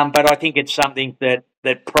 but I think it's something that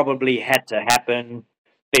probably had to happen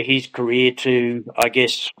for his career to, I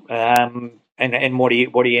guess, and what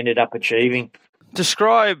he ended up achieving.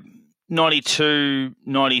 Describe 92,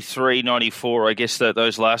 93, 94, I guess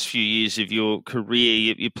those last few years of your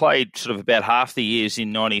career. You played sort of about half the years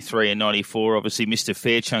in 93 and 94, obviously missed a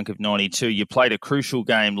fair chunk of 92. You played a crucial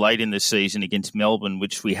game late in the season against Melbourne,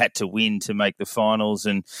 which we had to win to make the finals,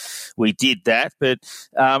 and we did that. But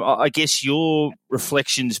I guess your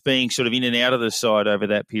reflections being sort of in and out of the side over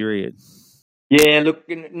that period. Yeah, look,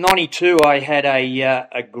 in 92 I had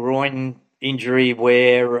a groin injury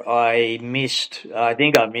where I missed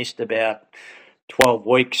about 12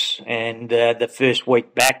 weeks, and the first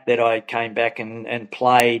week back that I came back and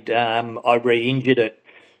played, I re-injured it.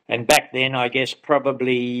 And back then, I guess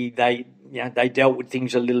probably they dealt with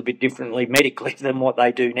things a little bit differently medically than what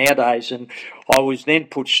they do nowadays. And I was then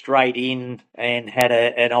put straight in and had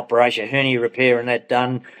an operation, hernia repair, and that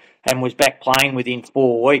done, and was back playing within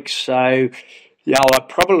 4 weeks. So, I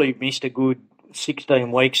probably missed a good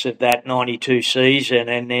 16 weeks of that 92 season,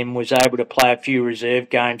 and then was able to play a few reserve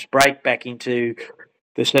games, break back into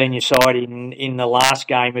the senior side in the last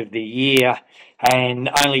game of the year, and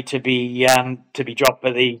only to be dropped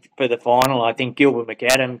for the final. I think Gilbert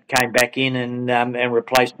McAdam came back in and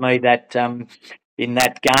replaced me in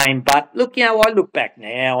that game. But look, I look back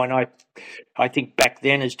now, and I think back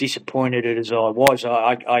then, as disappointed as I was,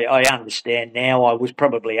 I understand now I was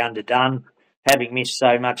probably underdone, having missed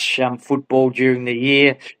so much football during the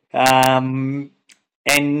year. And,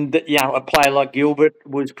 a player like Gilbert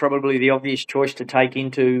was probably the obvious choice to take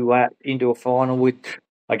into a final with,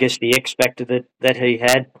 I guess, the X factor that he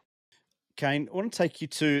had. Kain, I want to take you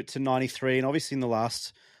to 93, and obviously in the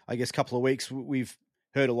last, I guess, couple of weeks, we've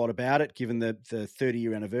heard a lot about it, given the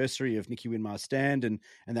 30-year anniversary of Nicky Winmar's stand and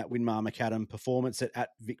that Winmar McAdam performance at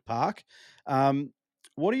Vic Park.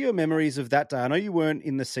 What are your memories of that day? I know you weren't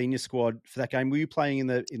in the senior squad for that game. Were you playing in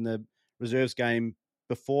the reserves game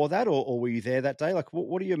before that, or were you there that day? Like,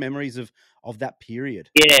 what are your memories of that period?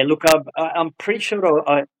 Yeah, look, I'm pretty sure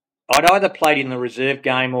I'd either played in the reserve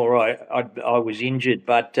game or I was injured.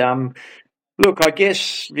 But look, I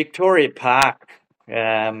guess Victoria Park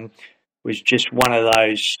was just one of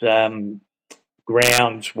those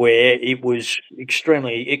grounds where it was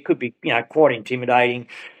it could be quite intimidating.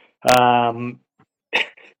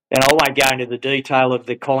 And I won't go into the detail of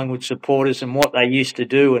the Collingwood supporters and what they used to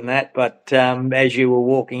do and that, but as you were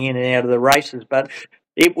walking in and out of the races, but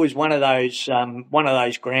it was one of those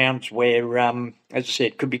grounds where, as I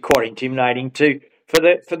said, could be quite intimidating for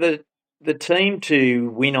the team to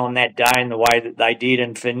win on that day in the way that they did,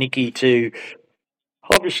 and for Nicky to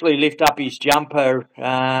obviously lift up his jumper,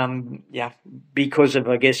 because of,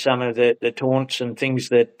 I guess, some of the taunts and things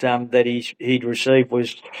that he'd received.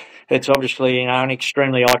 It's obviously an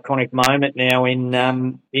extremely iconic moment now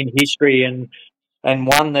in history, and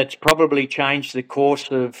one that's probably changed the course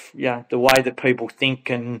of the way that people think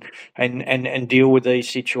and deal with these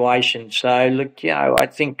situations. So look, I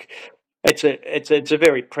think it's a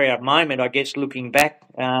very proud moment, I guess, looking back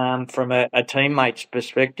from a teammate's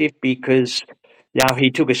perspective, because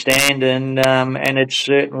he took a stand and it's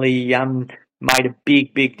certainly made a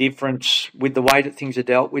big difference with the way that things are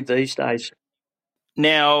dealt with these days.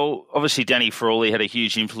 Now, obviously, Danny Frawley had a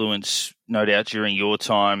huge influence, no doubt, during your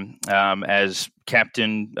time as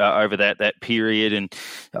captain over that period. And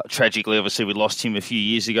tragically, obviously, we lost him a few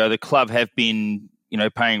years ago. The club have been,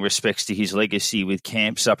 paying respects to his legacy with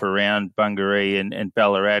camps up around Bungaree and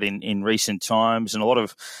Ballarat in recent times. And a lot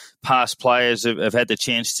of past players have had the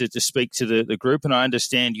chance to speak to the group. And I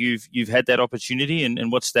understand you've had that opportunity. And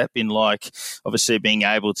what's that been like, obviously, being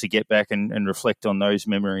able to get back and reflect on those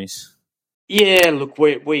memories? Yeah, look,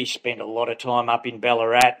 we spent a lot of time up in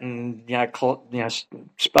Ballarat, and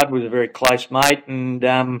Spud was a very close mate,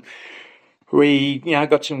 and we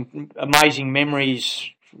got some amazing memories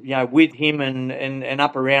with him and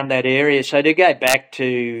up around that area. So to go back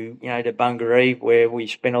to to Bungaree, where we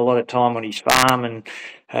spent a lot of time on his farm and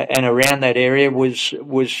around that area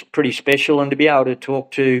was pretty special, and to be able to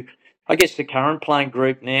talk to, I guess, the current playing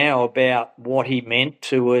group now about what he meant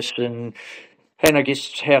to us and I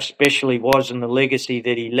guess how special he was and the legacy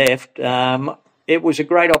that he left. It was a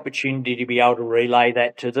great opportunity to be able to relay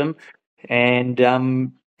that to them, and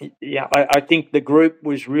I think the group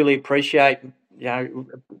was really appreciative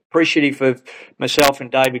of myself and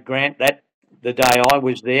David Grant that the day I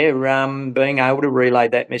was there, being able to relay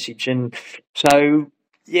that message. And so,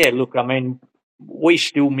 yeah, look, I mean, we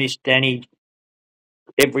still miss Danny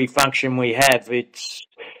every function we have.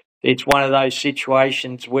 It's one of those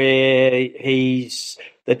situations where he's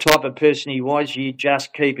the type of person he was. You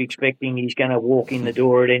just keep expecting he's going to walk in the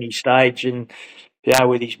door at any stage, and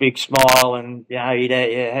with his big smile, and he'd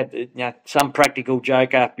have some practical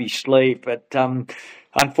joke up his sleeve. But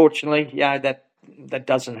unfortunately, that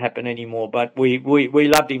doesn't happen anymore. But we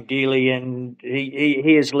loved him dearly, and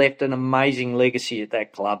he has left an amazing legacy at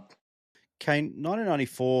that club. Kain,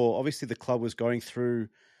 1994, obviously the club was going through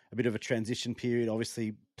a bit of a transition period.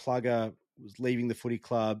 Obviously, Plugger was leaving the footy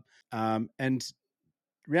club. And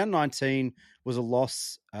round 19 was a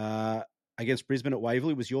loss against Brisbane at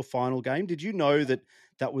Waverley. It was your final game. Did you know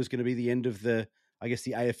that was going to be the end of the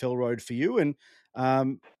AFL road for you? And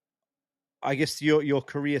I guess your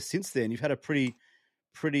career since then, you've had a pretty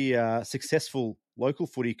successful local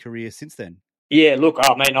footy career since then. Yeah, look,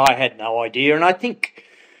 I mean, I had no idea. And I think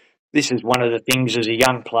this is one of the things as a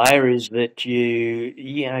young player is that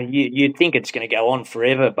you think it's going to go on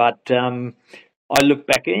forever. But I look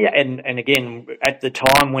back and again at the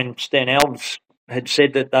time when Stan Alves had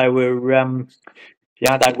said that they were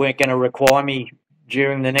they weren't going to require me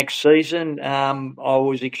during the next season, I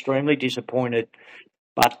was extremely disappointed.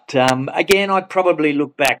 But again, I probably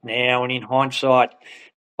look back now, and in hindsight,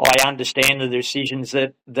 I understand the decisions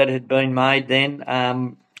that had been made then.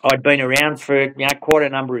 I'd been around for quite a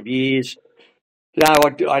number of years.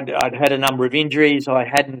 I'd had a number of injuries. I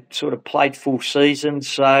hadn't sort of played full seasons,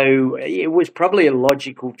 so it was probably a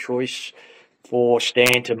logical choice for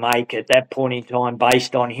Stan to make at that point in time,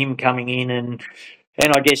 based on him coming in and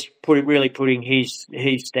I guess putting his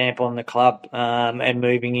stamp on the club and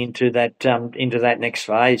moving into that next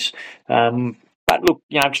phase. But look,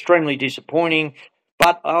 extremely disappointing.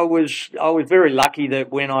 But I was very lucky that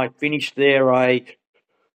when I finished there, I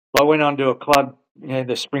went on to a club,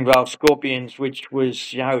 the Springvale Scorpions, which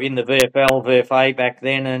was in the VFL, VFA back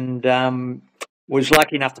then, and was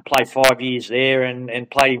lucky enough to play 5 years there and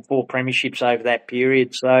played in 4 premierships over that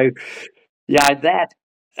period. So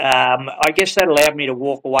I guess that allowed me to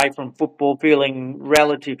walk away from football feeling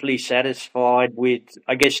relatively satisfied with,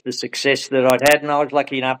 I guess, the success that I'd had, and I was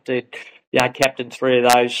lucky enough to captain 3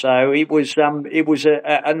 of those. So it was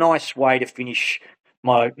a nice way to finish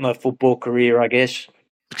my football career, I guess.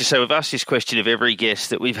 So we've asked this question of every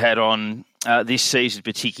guest that we've had on this season,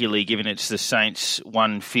 particularly given it's the Saints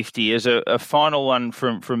 150. As a final one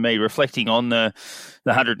from me, reflecting on the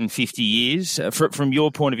 150 years, from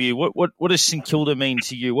your point of view, what does St Kilda mean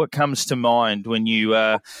to you? What comes to mind when you,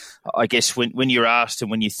 I guess, when you're asked and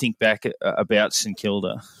when you think back about St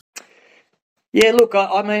Kilda? Yeah, look,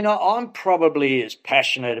 I mean, I'm probably as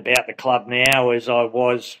passionate about the club now as I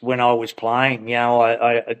was when I was playing.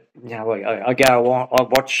 I go on, I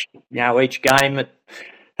watch, each game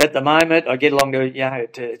at the moment. I get along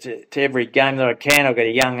to every game that I can. I've got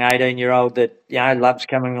a young 18-year-old that, loves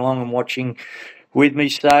coming along and watching with me.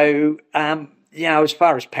 So, as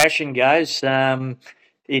far as passion goes,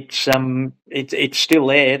 it's still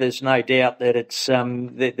there. There's no doubt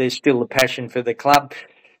that there's still a passion for the club.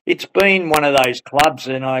 It's been one of those clubs,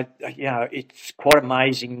 and it's quite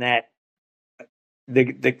amazing that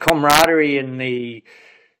the camaraderie and the,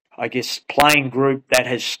 I guess, playing group that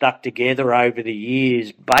has stuck together over the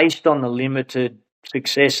years, based on the limited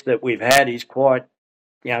success that we've had, is quite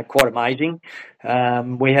amazing.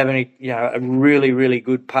 We have a really, really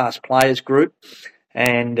good past players group,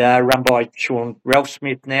 and run by Sean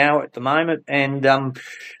Ralphsmith now at the moment, and.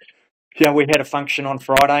 We had a function on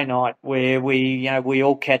Friday night where we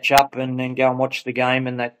all catch up and then go and watch the game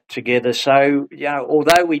and that together. So,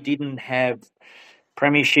 although we didn't have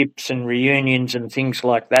premierships and reunions and things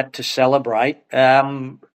like that to celebrate,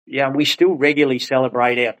 we still regularly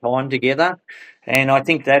celebrate our time together. And I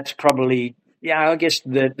think that's probably, I guess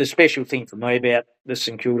the special thing for me about the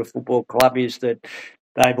St Kilda Football Club is that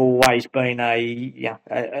they've always been a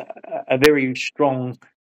very strong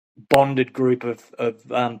bonded group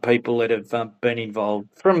of people that have been involved,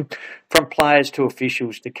 from players to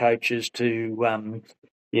officials to coaches to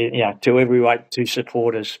to everyone, to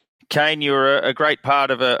supporters. Kain, you were a great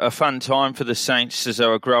part of a fun time for the Saints as they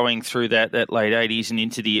were growing through that late 80s and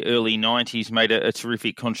into the early 90s, made a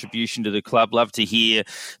terrific contribution to the club. Love to hear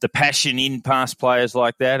the passion in past players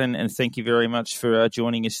like that, and thank you very much for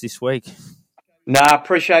joining us this week.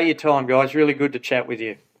 Appreciate your time, guys. Really good to chat with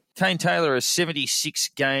you. Kain Taylor, a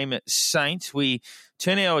 76-game Saint. We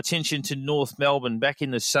turn our attention to North Melbourne back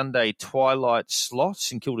in the Sunday twilight slot.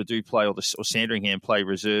 St Kilda do play, or Sandringham play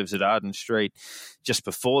reserves at Arden Street just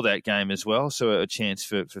before that game as well, so a chance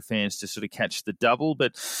for fans to sort of catch the double.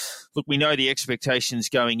 But look, we know the expectations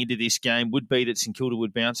going into this game would be that St Kilda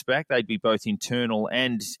would bounce back. They'd be both internal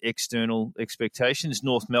and external expectations.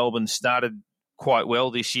 North Melbourne started quite well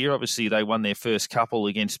this year. Obviously, they won their first couple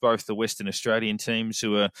against both the Western Australian teams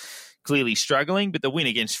who are clearly struggling, but the win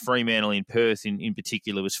against Fremantle in Perth in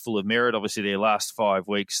particular was full of merit. Obviously, their last 5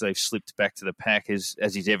 weeks, they've slipped back to the pack, as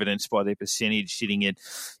is evidenced by their percentage sitting at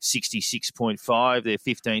 66.5. They're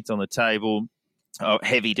 15th on the table.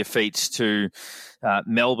 Heavy defeats to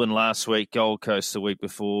Melbourne last week, Gold Coast the week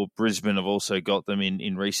before. Brisbane have also got them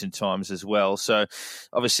in recent times as well. So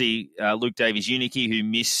obviously Luke Davies-Uniacke, who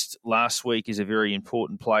missed last week, is a very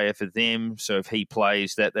important player for them. So if he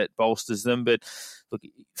plays, that bolsters them. But look,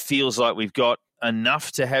 it feels like we've got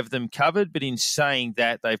enough to have them covered. But in saying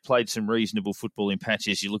that, they've played some reasonable football in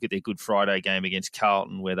patches. You look at their Good Friday game against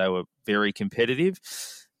Carlton, where they were very competitive.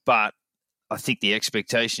 But I think the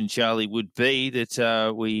expectation, Charlie, would be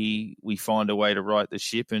that we find a way to right the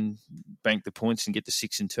ship and bank the points and get to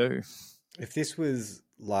 6-2. If this was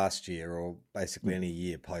last year, or basically any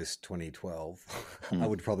year post 2012, I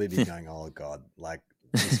would probably be going, "Oh God, like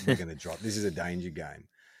we're going to drop. This is a danger game."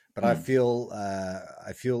 But I feel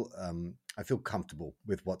comfortable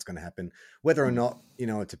with what's going to happen, whether or not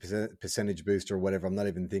it's a percentage boost or whatever. I'm not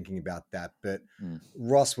even thinking about that. But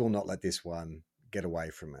Ross will not let this one get away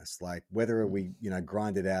from us. Like, whether we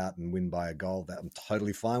grind it out and win by a goal, that I'm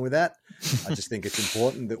totally fine with that. I just think it's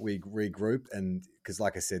important that we regroup, and because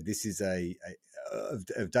like I said, this is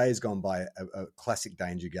of days gone by, a classic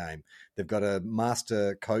danger game. They've got a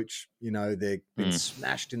master coach. They've been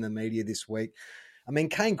smashed in the media this week. I mean,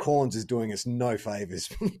 Kane Cornes is doing us no favours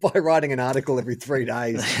by writing an article every 3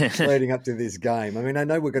 days leading up to this game. I mean, I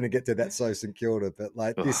know we're going to get to that, so St Kilda,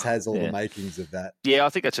 but this has all the makings of that. Yeah, I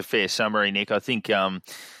think that's a fair summary, Nick. I think,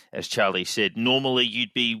 as Charlie said, normally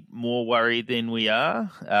you'd be more worried than we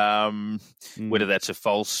are. Whether that's a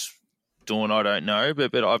false dawn, I don't know,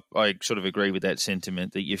 but I sort of agree with that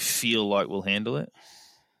sentiment that you feel like we'll handle it.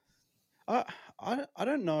 I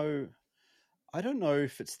don't know. I don't know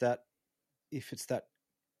if it's that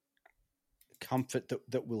comfort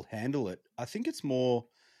that will handle it. I think it's more,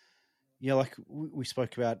 like we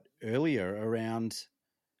spoke about earlier around,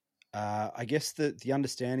 I guess the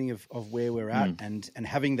understanding of where we're at and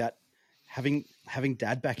having dad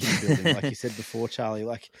back in the building, like you said before, Charlie.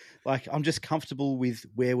 Like I'm just comfortable with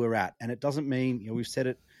where we're at, and it doesn't mean we've said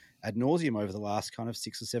it ad nauseum over the last kind of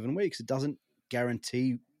 6 or 7 weeks. It doesn't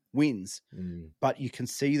guarantee wins, but you can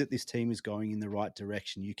see that this team is going in the right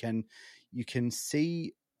direction. You can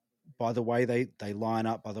see by the way they line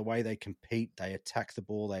up, by the way they compete, they attack the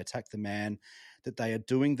ball, they attack the man, that they are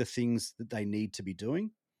doing the things that they need to be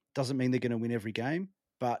doing. Doesn't mean they're going to win every game,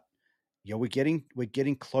 but we're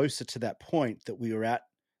getting closer to that point that we were at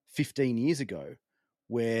 15 years ago,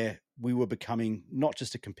 where we were becoming not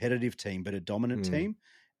just a competitive team, but a dominant team.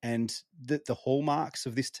 And the hallmarks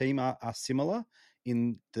of this team are similar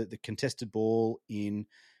in the contested ball, in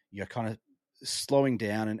kind of slowing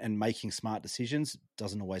down and making smart decisions.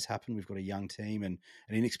 Doesn't always happen. We've got a young team and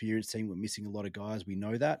an inexperienced team. We're missing a lot of guys. We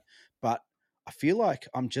know that. But I feel like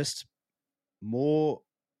I'm just more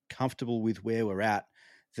comfortable with where we're at,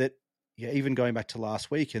 that even going back to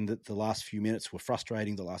last week, and the last few minutes were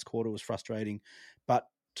frustrating. The last quarter was frustrating. But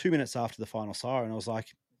 2 minutes after the final siren, I was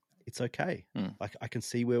like, it's okay. Like, I can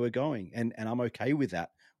see where we're going, and I'm okay with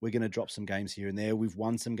that. We're going to drop some games here and there. We've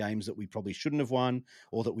won some games that we probably shouldn't have won,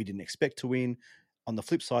 or that we didn't expect to win. On the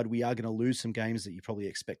flip side, we are going to lose some games that you probably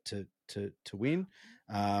expect to win.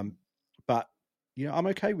 But I'm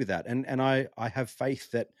okay with that, and I have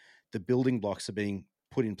faith that the building blocks are being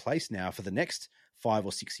put in place now for the next 5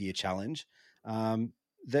 or 6 year challenge.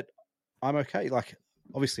 That I'm okay. Like,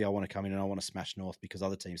 obviously, I want to come in and I want to smash North because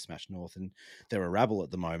other teams smash North and they're a rabble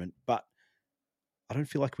at the moment. But I don't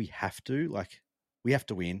feel like we have to. Like, we have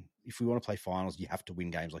to win. If we want to play finals, you have to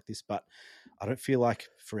win games like this. But I don't feel like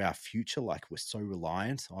for our future, like we're so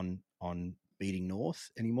reliant on beating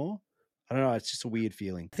North anymore. I don't know. It's just a weird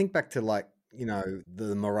feeling. Think back to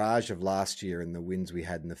the mirage of last year and the wins we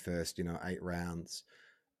had in the first, 8 rounds.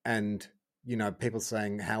 And, people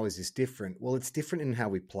saying, how is this different? Well, it's different in how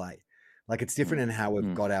we play. Like, it's different in how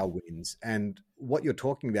we've got our wins. And what you're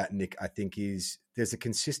talking about, Nick, I think is there's a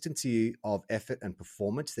consistency of effort and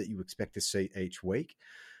performance that you expect to see each week.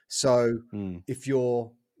 So if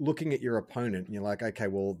you're looking at your opponent and you're like, okay,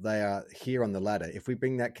 well, they are here on the ladder. If we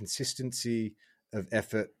bring that consistency of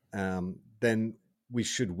effort, then we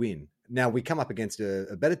should win. Now, we come up against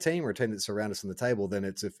a better team or a team that's around us on the table, then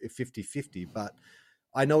it's a 50-50. But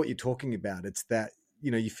I know what you're talking about. It's that,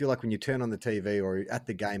 you feel like when you turn on the TV or at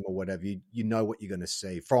the game or whatever, you know what you're going to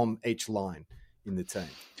see from each line in the team.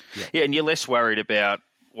 Yeah, and you're less worried about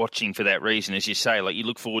watching for that reason, as you say. Like, you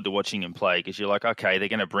look forward to watching them play because you're like, okay, they're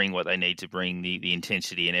going to bring what they need to bring. The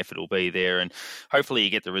intensity and effort will be there, and hopefully you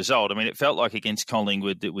get the result. I mean, it felt like against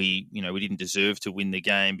Collingwood that we didn't deserve to win the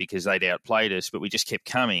game because they'd outplayed us, but we just kept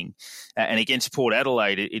coming. And against Port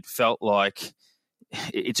Adelaide, it felt like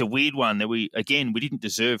it's a weird one that we didn't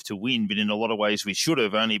deserve to win, but in a lot of ways we should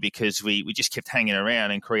have, only because we just kept hanging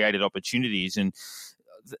around and created opportunities. And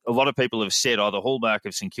a lot of people have said, the hallmark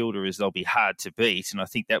of St Kilda is they'll be hard to beat. And I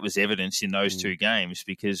think that was evidenced in those two games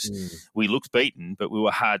because we looked beaten, but we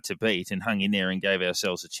were hard to beat and hung in there and gave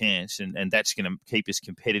ourselves a chance. And that's going to keep us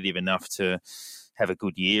competitive enough to have a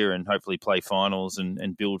good year and hopefully play finals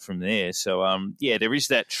and build from there. So, there is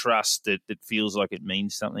that trust that feels like it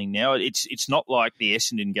means something now. It's not like the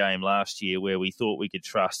Essendon game last year where we thought we could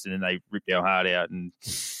trust and then they ripped our heart out and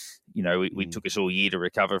we took us all year to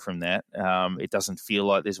recover from that. It doesn't feel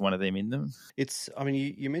like there's one of them in them.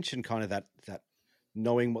 You mentioned kind of that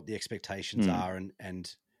knowing what the expectations are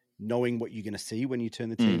and knowing what you're going to see when you turn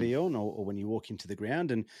the TV on or when you walk into the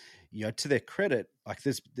ground. And, to their credit, like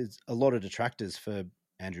there's a lot of detractors for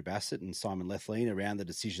Andrew Bassett and Simon Lethlean around the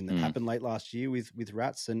decision that happened late last year with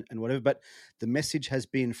Rats and whatever. But the message has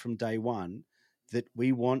been from day one that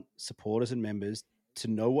we want supporters and members to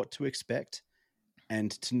know what to expect and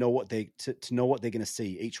to know what they're going to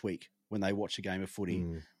see each week when they watch a game of footy,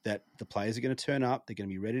 that the players are going to turn up, they're going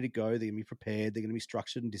to be ready to go, they're going to be prepared, they're going to be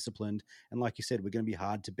structured and disciplined. And like you said, we're going to be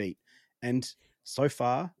hard to beat. And so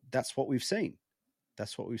far, that's what we've seen.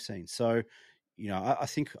 So, I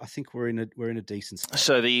think we're in a decent spot.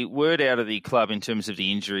 So the word out of the club in terms of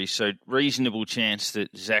the injury, so reasonable chance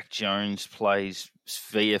that Zach Jones plays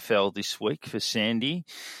VFL this week for Sandy.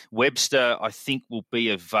 Webster, I think, will be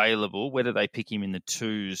available. Whether they pick him in the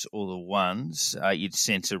 2s or the 1s, you'd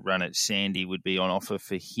sense a run at Sandy would be on offer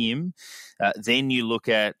for him. Then you look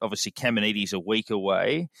at, obviously, Caminiti's a week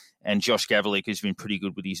away, and Josh Gavalik, who's been pretty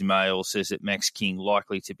good with his mail, says that Max King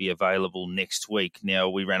likely to be available next week. Now,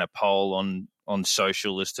 we ran a poll on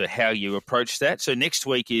social as to how you approach that. So next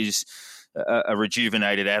week is a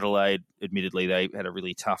rejuvenated Adelaide. Admittedly, they had a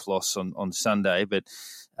really tough loss on Sunday, but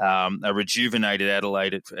a rejuvenated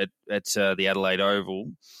Adelaide at the Adelaide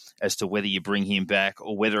Oval as to whether you bring him back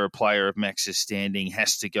or whether a player of Max's standing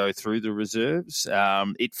has to go through the reserves.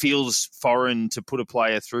 It feels foreign to put a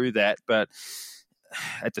player through that, but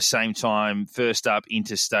at the same time, first up,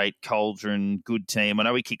 Interstate, Cauldron, good team. I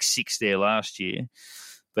know we kicked 6 there last year.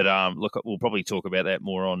 But look, we'll probably talk about that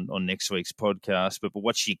more on next week's podcast. But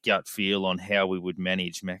what's your gut feel on how we would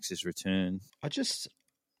manage Max's return? I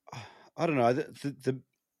don't know. The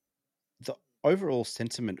overall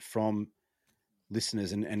sentiment from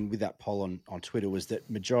listeners and with that poll on Twitter was that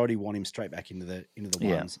majority want him straight back into the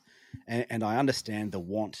ones, and I understand the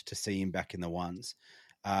want to see him back in the ones.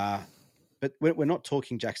 But we're not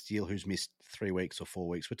talking Jack Steele, who's missed 3 weeks or 4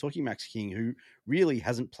 weeks. We're talking Max King, who really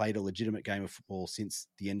hasn't played a legitimate game of football since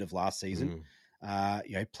the end of last season.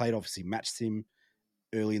 He played, obviously, match sim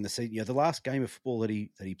early in the season. The last game of football that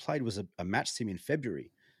he played was a match sim in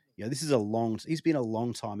February. This is he's been a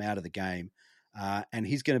long time out of the game, and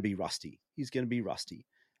he's going to be rusty.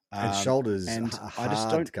 And shoulders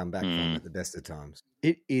hard to come back from at the best of times.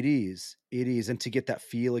 It is. And to get that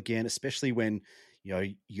feel again, especially when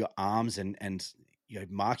your arms and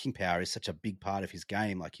marking power is such a big part of his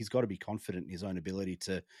game. Like, he's got to be confident in his own ability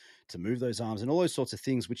to move those arms and all those sorts of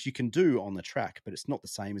things, which you can do on the track, but it's not the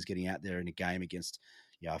same as getting out there in a game against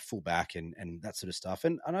a fullback and that sort of stuff.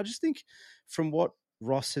 And I just think from what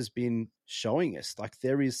Ross has been showing us, like,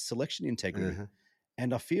 there is selection integrity.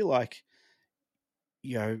 And I feel like,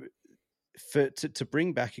 to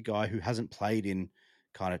bring back a guy who hasn't played in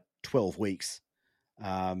kind of 12 weeks,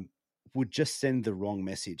 would just send the wrong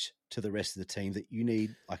message to the rest of the team that you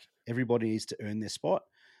need, like, everybody needs to earn their spot.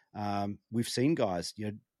 We've seen guys,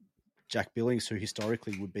 Jack Billings, who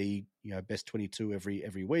historically would be, best 22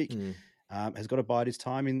 every week. has got to bide his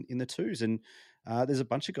time in the twos. And there's a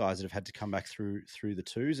bunch of guys that have had to come back through the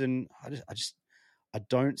twos. And I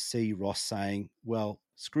don't see Ross saying, well,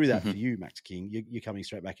 screw that for you, Max King. You're coming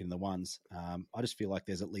straight back into the ones. I just feel like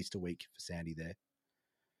there's at least a week for Sandy there.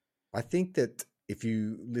 I think that if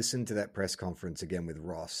you listen to that press conference again with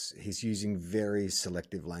Ross, he's using very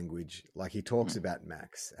selective language. Like he talks about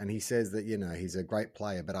Max and he says that, he's a great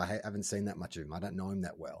player, but I haven't seen that much of him. I don't know him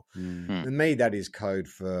that well. For me, that is code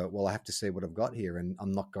for, well, I have to see what I've got here and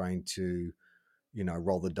I'm not going to,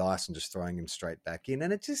 roll the dice and just throwing him straight back in.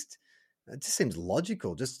 And it just seems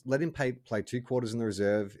logical. Just let him play 2 quarters in the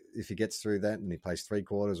reserve. If he gets through that and he plays 3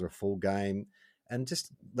 quarters or a full game and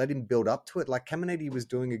just let him build up to it. Like Caminiti was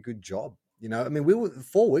doing a good job. We were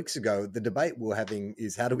 4 weeks ago, the debate we were having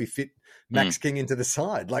is how do we fit Max King into the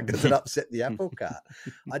side? Like, does it upset the apple cart?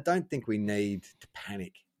 I don't think we need to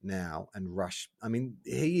panic now and rush.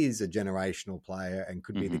 He is a generational player and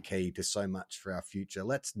could be the key to so much for our future.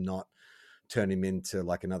 Let's not turn him into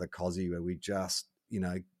like another Cozzy where we just,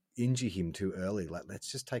 injure him too early. Like,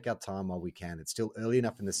 let's just take our time while we can. It's still early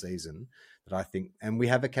enough in the season that I think, and we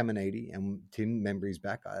have a Caminiti and Tim Membry's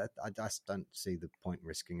back. I just don't see the point in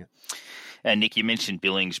risking it. And Nick, you mentioned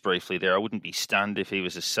Billings briefly there. I wouldn't be stunned if he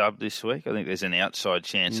was a sub this week. I think there's an outside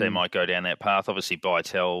chance they might go down that path. Obviously,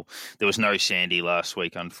 Bytel, there was no Sandy last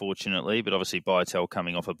week, unfortunately, but obviously Bytel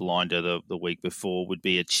coming off a blinder the week before would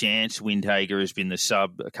be a chance. Windhager has been the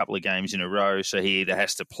sub a couple of games in a row, so he either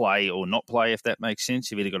has to play or not play, if that makes sense.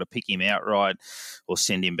 You've either got to pick him outright or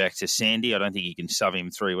send him back to Sandy. I don't think you can sub him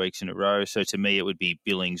 3 weeks in a row. So to me, it would be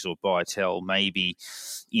Billings or Bytel maybe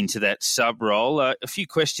into that sub role. A few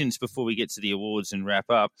questions before we get to the awards and wrap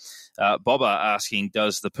up. Bobber asking,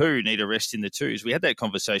 does the Poo need a rest in the twos? We had that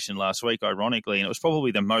conversation last week, ironically, and it was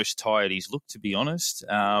probably the most tired he's looked, to be honest.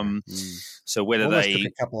 So whether almost they...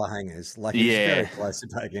 took a couple of hangers. Like he's very close to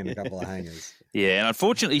taking a couple of hangers. Yeah, and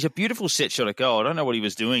unfortunately, he's a beautiful set shot at goal. I don't know what he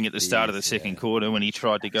was doing at the start of the second quarter when he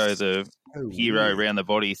tried to go the hero around the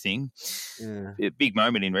body thing. Yeah. A big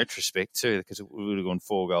moment in retrospect too, because we would have gone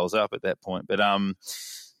 4 goals up at that point. But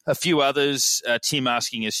a few others, Tim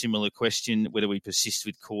asking a similar question, whether we persist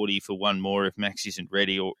with Cordy for one more if Max isn't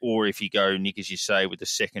ready, or if you go, Nick, as you say, with the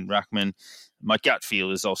second ruckman. My gut feel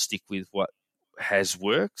is I'll stick with what has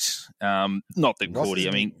worked. Not that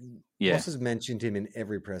Cordy, Ross has mentioned him in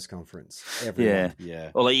every press conference. Yeah.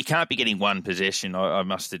 Although you can't be getting one possession, I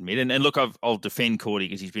must admit. And look, I'll defend Cordy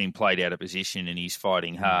because he's being played out of position and he's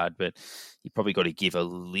fighting hard, but you probably got to give a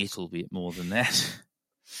little bit more than that.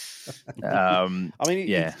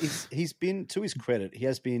 He's been, to his credit, he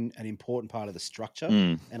has been an important part of the structure.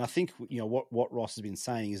 And I think what Ross has been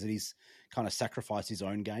saying is that he's kind of sacrificed his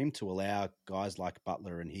own game to allow guys like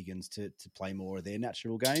Butler and Higgins to play more of their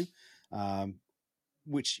natural game.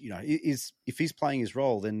 Which is, if he's playing his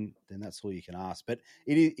role, then that's all you can ask. But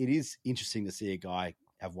it is interesting to see a guy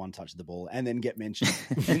have one touch of the ball and then get mentioned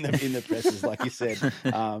in the presses, like you said.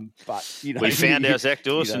 But we found our Zach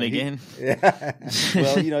Dawson again. Well,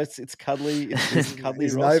 it's cuddly. It's cuddly.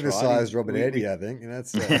 He's Ross, an oversized right? Robert Eddy, I think.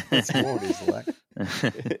 That's what he's like.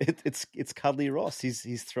 It's cuddly Ross.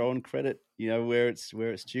 He's throwing credit, where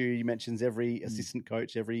it's due. He mentions every assistant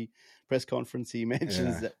coach, every press conference. He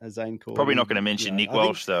mentions Zane Cordy. Probably not going to mention Nick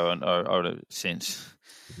Walsh, though. I would have sense.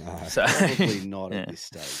 No, so, probably not at this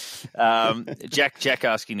stage. Jack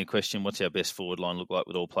asking the question, what's our best forward line look like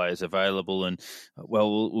with all players available? And,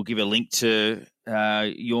 we'll give a link to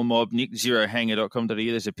your mob, Nick, zerohanger.com.au.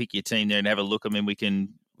 There's a pick your team there and have a look. We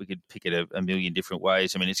could pick it a million different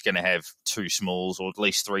ways. It's going to have 2 smalls, or at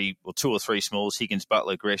least 3 or 2 or 3 smalls, Higgins,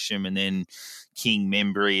 Butler, Gresham, and then King,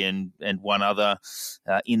 Membry, and one other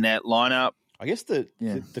in that lineup. I guess the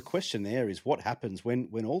question there is what happens when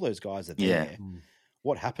all those guys are there. Yeah.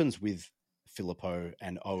 What happens with Filippo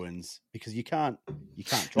and Owens? Because you can't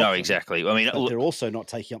drop them. Exactly. But they're also not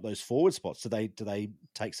taking up those forward spots. Do they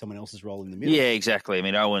take someone else's role in the middle? Yeah, exactly.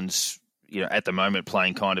 Owens, at the moment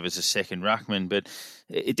playing kind of as a second ruckman, but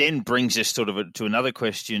it then brings us sort of to another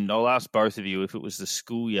question. I'll ask both of you if it was the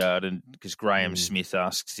schoolyard, and because Graham Smith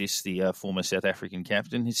asks this, the former South African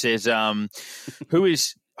captain. He says, who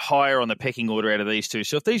is higher on the pecking order out of these two?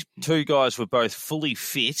 So if these two guys were both fully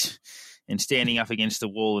fit and standing up against the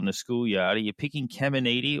wall in the schoolyard, are you picking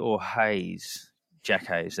Caminiti or Hayes? Jack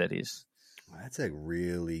Hayes, that is. That's a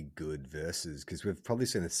really good versus, because we've probably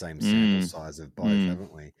seen the same sample size of both,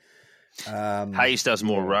 haven't we? Hayes does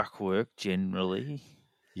more ruck work generally.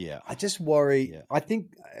 Yeah, I just worry. Yeah. I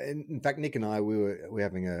think, in fact, Nick and I we were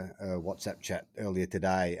having a WhatsApp chat earlier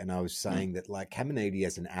today, and I was saying that like Caminiti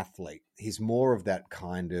as an athlete, he's more of that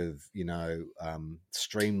kind of,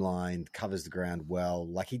 streamlined, covers the ground well.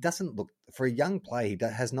 Like he doesn't look, for a young player, he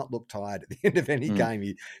has not looked tired at the end of any game.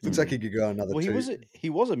 He looks like he could go another Well, two. he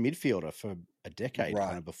was a midfielder for a decade, Right.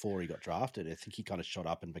 kind of before he got drafted. I think he kind of shot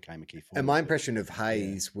up and became a key forward. And my impression of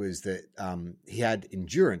Hayes was that he had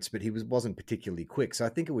endurance, but he wasn't particularly quick. So I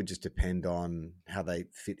think it would just depend on how they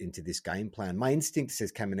fit into this game plan. My instinct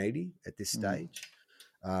says Caminiti at this stage.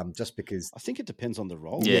 Just because I think it depends on the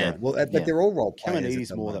role. Yeah. Well, but they're all role players.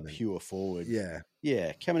 Caminiti's more that pure forward. Yeah.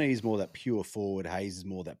 Caminiti's more that pure forward. Hayes is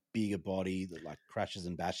more that bigger body that like crashes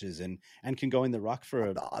and bashes and can go in the ruck for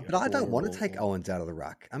a. But I don't want to take Owens out of the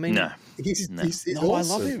ruck. I mean, he's awesome. I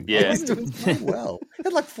love him. Yeah, he's doing so well. He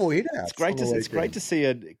had like 4 hit outs. It's great to see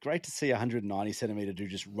a 190 centimeter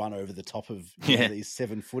dude just run over the top of these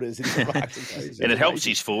 7-footers in the ruck. And it helps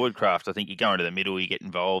his forward craft. I think you go into the middle, you get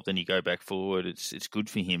involved, and you go back forward. It's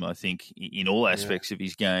good for him, I think, in all aspects of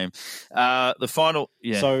his game. The final,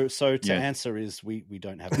 So to answer is we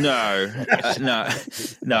don't have no.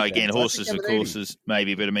 Again, horses for courses,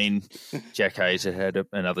 maybe, but I mean, Jack Hayes had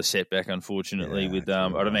another setback, unfortunately. With I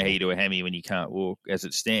don't know how you do a hammy when you can't walk, as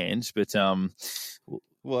it stands, but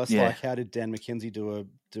well, that's like how did Dan McKenzie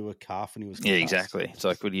do a calf when he was concussed? Yeah, exactly. It's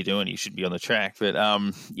like, what are you doing? You should be on the track, but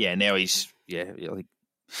now he's I think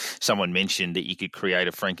someone mentioned that you could create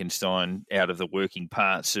a Frankenstein out of the working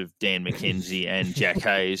parts of Dan McKenzie and Jack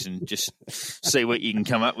Hayes and just see what you can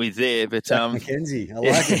come up with there. But McKenzie, I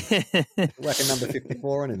like it. Like a number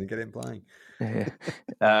 54 on him and get him playing.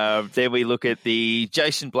 Then we look at the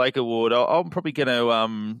Jason Blake Award. I'm probably going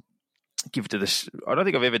to give it to this. I don't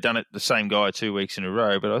think I've ever done it the same guy 2 weeks in a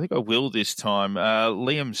row, but I think I will this time.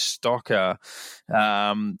 Liam Stocker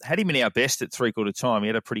had him in our best at 3/4 time. He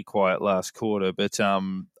had a pretty quiet last quarter, but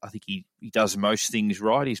I think he does most things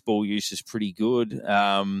right. His ball use is pretty good.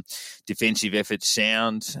 Defensive effort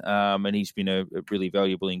sound, and he's been a really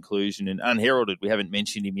valuable inclusion. And unheralded, we haven't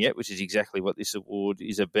mentioned him yet, which is exactly what this award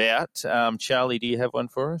is about. Charlie, do you have one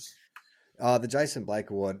for us? The Jason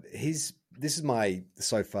Blake Award, this is my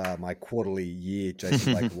quarterly year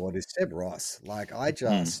Jason Blake Award is Seb Ross. Like, I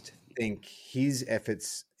just think his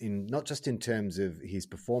efforts not just in terms of his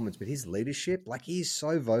performance, but his leadership, like he's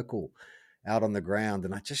so vocal out on the ground.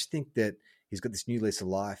 And I just think that he's got this new lease of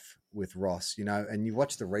life with Ross, and you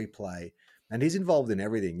watch the replay and he's involved in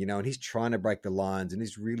everything, and he's trying to break the lines and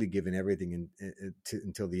he's really given everything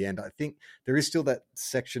until the end. I think there is still that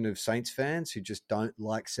section of Saints fans who just don't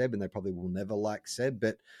like Seb and they probably will never like Seb,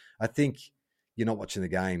 but I think you're not watching the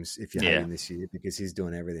games if you hate him this year because he's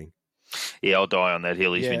doing everything. Yeah, I'll die on that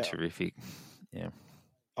hill. He's been terrific. Yeah.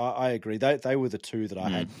 I agree. They were the two that I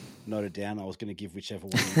had noted down. I was going to give whichever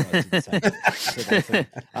one you guys did the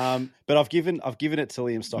same. But I've given it to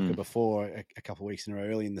Liam Stocker before a couple of weeks in a row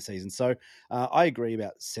early in the season. So I agree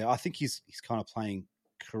about Seb. I think he's kind of playing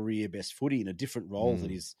career best footy in a different role that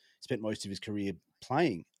he's spent most of his career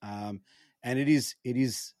playing. And it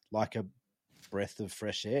is like a breath of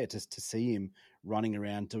fresh air to see him running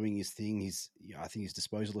around doing his thing. I think his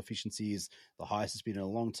disposal efficiency is the highest it's been in a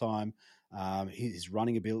long time. His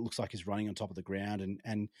running ability, it looks like he's running on top of the ground,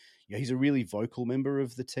 and he's a really vocal member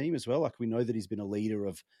of the team as well. Like, we know that he's been a leader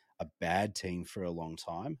of a bad team for a long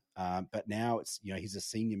time, but now it's he's a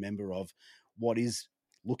senior member of what is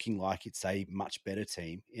looking like it's a much better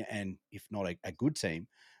team, and if not a good team,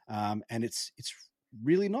 and it's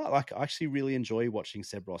really not. Like, I actually really enjoy watching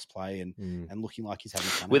Seb Ross play and looking like he's having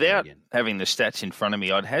fun. Without having the stats in front of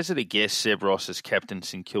me, I'd hazard a guess Seb Ross has captained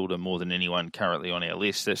St Kilda more than anyone currently on our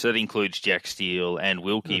list. So that includes Jack Steele and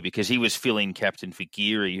Wilkie, because he was fill-in captain for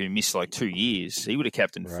Geary, who missed like 2 years. He would have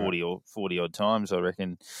captained 40 odd times, I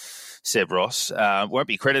reckon. Seb Ross won't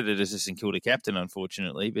be credited as a St Kilda captain,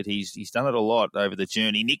 unfortunately, but he's done it a lot over the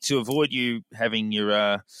journey. Nick, to avoid you having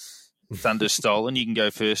your thunder stolen, you can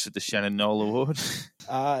go first with the Shannon Knoll Award.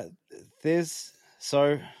 There's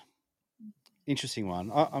interesting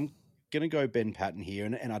one. I'm going to go Ben Patton here,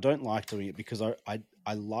 and I don't like doing it because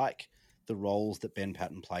I like the roles that Ben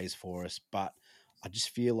Patton plays for us, but I just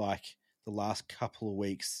feel like the last couple of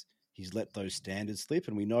weeks he's let those standards slip,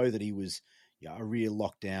 and we know that he was a real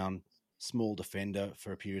lockdown small defender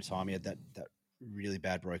for a period of time. He had that really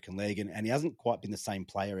bad broken leg, and he hasn't quite been the same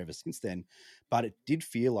player ever since then. But it did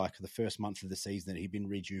feel like the first month of the season that he'd been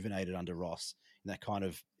rejuvenated under Ross in that kind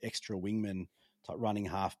of extra wingman type, running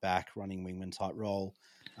halfback, running wingman type role,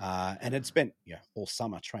 and had spent all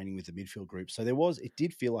summer training with the midfield group. So it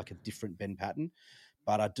did feel like a different Ben Patton.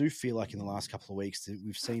 But I do feel like in the last couple of weeks that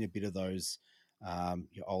we've seen a bit of those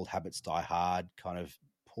old habits die hard, kind of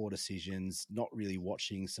poor decisions, not really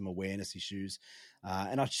watching, some awareness issues.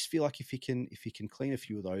 And I just feel like if he can clean a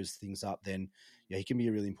few of those things up, then he can be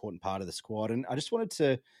a really important part of the squad. And I just wanted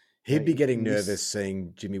to. He'd be getting nervous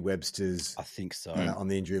seeing Jimmy Webster's. I think so. On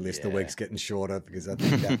the injury list, the week's getting shorter because I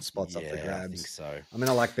think that spot's up for grabs. I think so. I mean,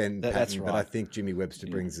 I like Ben Patton, right. but I think Jimmy Webster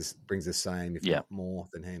brings the same, if not more,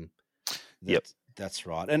 than him. That's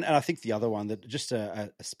right. And I think the other one, that just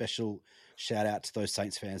a special shout out to those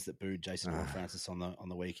Saints fans that booed Jason Ward-Francis on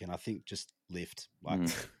the weekend. I think just lift. I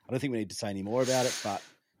don't think we need to say any more about it, but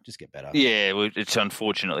just get better. Yeah, it's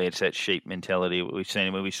unfortunately it's that sheep mentality we've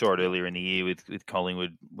seen. We saw it earlier in the year with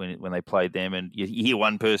Collingwood when they played them, and you hear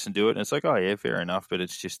one person do it, and it's like, oh yeah, fair enough, but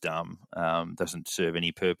it's just dumb. Doesn't serve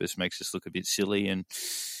any purpose. Makes us look a bit silly, and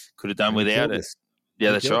could have done without it.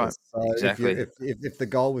 Yeah, that's right. So exactly. If the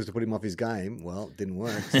goal was to put him off his game, well, it didn't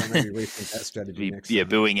work. So maybe rethink that strategy next time.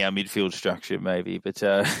 Booing our midfield structure maybe. But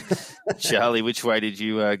Charlie, which way did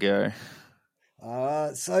you go?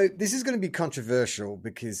 So this is going to be controversial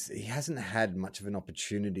because he hasn't had much of an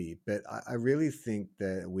opportunity, but I really think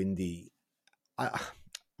that Windy, I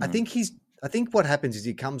think what happens is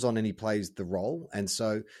he comes on and he plays the role. And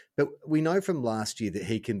so, but we know from last year that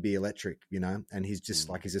he can be electric, and he's just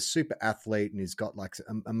he's a super athlete and he's got like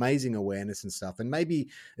amazing awareness and stuff. And maybe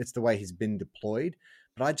it's the way he's been deployed,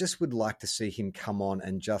 but I just would like to see him come on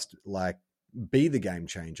and just like be the game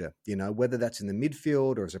changer, whether that's in the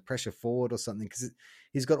midfield or as a pressure forward or something, because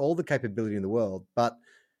he's got all the capability in the world. But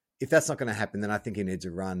if that's not going to happen, then I think he needs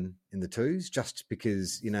a run in the twos, just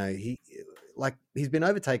because, he's been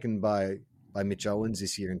overtaken by Mitch Owens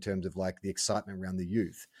this year in terms of like the excitement around the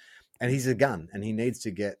youth, and he's a gun and he needs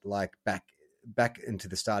to get like back into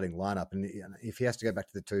the starting lineup. And if he has to go back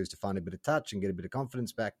to the twos to find a bit of touch and get a bit of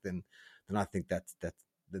confidence back, then I think that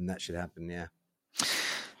should happen. Yeah.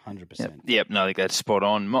 100%. Yep. No, I think that's spot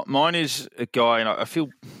on. Mine is a guy, and I feel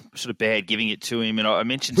sort of bad giving it to him. And I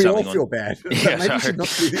mentioned something. We all feel bad. Yeah, maybe you should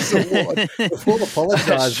not do this award. We'll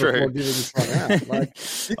apologise before giving this one out. Like,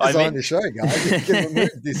 you designed the show, guys. You can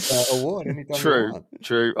remove this award anytime you want.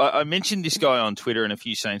 True. I mentioned this guy on Twitter, and a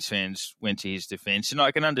few Saints fans went to his defence, and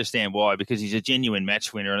I can understand why, because he's a genuine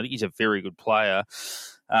match winner, and I think he's a very good player.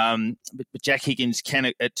 But Jack Higgins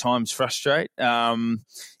can at times frustrate.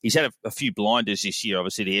 He's had a few blinders this year.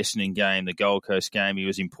 Obviously, the Essendon game, the Gold Coast game, he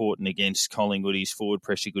was important against Collingwood. He's forward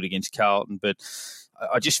pressure good against Carlton. But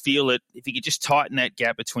I just feel that if he could just tighten that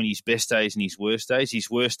gap between his best days and his worst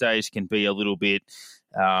days can be a little bit,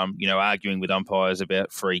 arguing with umpires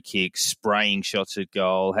about free kicks, spraying shots at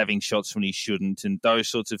goal, having shots when he shouldn't, and those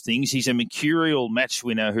sorts of things. He's a mercurial match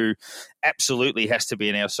winner who absolutely has to be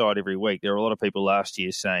in our side every week. There were a lot of people last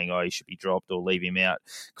year saying, he should be dropped or leave him out.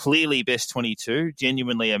 Clearly best 22,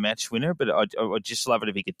 genuinely a match winner, but I'd just love it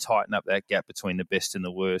if he could tighten up that gap between the best and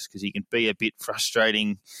the worst, because he can be a bit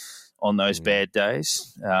frustrating on those bad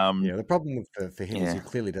days. The problem for him is he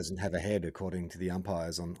clearly doesn't have a head, according to the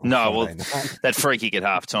umpires on Friday night. That free kick at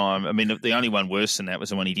halftime, I mean, the only one worse than that was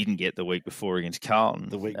the one he didn't get the week before against Carlton.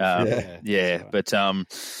 The week before, but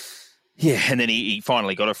and then he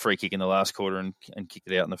finally got a free kick in the last quarter and kicked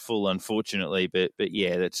it out in the full, unfortunately. But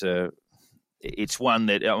it's one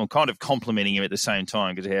that I'm kind of complimenting him at the same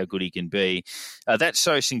time because of how good he can be. That's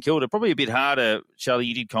so St Kilda. Probably a bit harder, Charlie.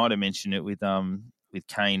 You did kind of mention it with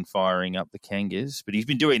Kain firing up the Kangas, but he's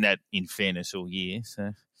been doing that in fairness all year.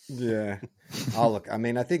 So yeah. Look, I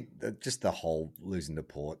mean, I think just the whole losing to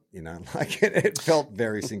Port, it felt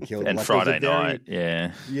very St Kilda. And Friday night,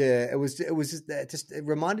 it was just it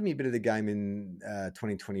reminded me a bit of the game in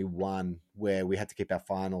 2021 where we had to keep our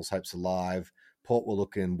finals hopes alive. Port were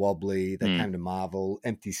looking wobbly. They came to Marvel,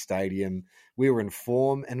 empty stadium. We were in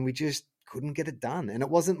form, and we just couldn't get it done. And it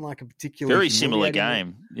wasn't like a particularly very similar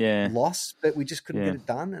game. Loss, but we just couldn't get it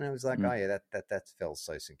done. And I was like, that felt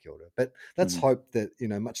so St Kilda. But let's hope that,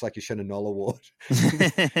 much like your Shenandoah Award,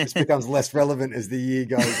 this becomes less relevant as the year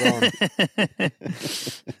goes on.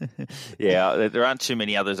 There aren't too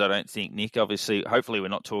many others, I don't think, Nick. Obviously, hopefully we're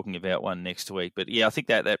not talking about one next week. But I think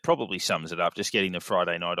that probably sums it up, just getting the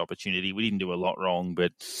Friday night opportunity. We didn't do a lot wrong,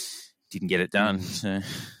 but didn't get it done. So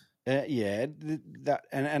that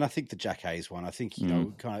and I think the Jack Hayes one. I think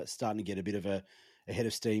we're kind of starting to get a bit of a head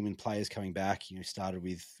of steam and players coming back. Started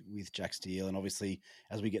with Jack Steele, and obviously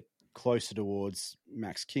as we get closer towards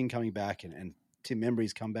Max King coming back and Tim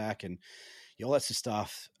Membry's come back, and all that sort of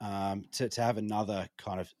stuff. To have another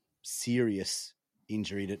kind of serious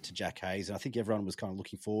injury to Jack Hayes, and I think everyone was kind of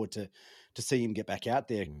looking forward to see him get back out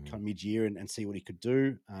there kind of mid-year and see what he could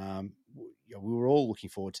do. We were all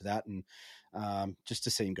looking forward to that, and just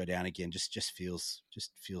to see him go down again just feels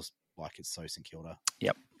like it's so St Kilda.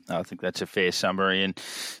 Yep. I think that's a fair summary, and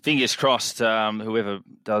fingers crossed, whoever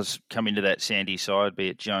does come into that Sandy side, be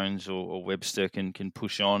it Jones or Webster, can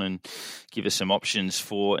push on and give us some options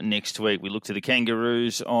for next week. We look to the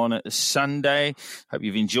Kangaroos on Sunday. Hope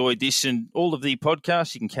you've enjoyed this and all of the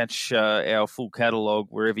podcasts. You can catch our full catalogue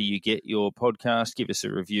wherever you get your podcast. Give us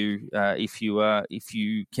a review if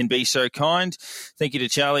you can be so kind. Thank you to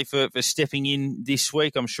Charlie for stepping in this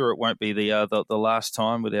week. I'm sure it won't be the last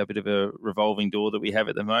time with our bit of a revolving door that we have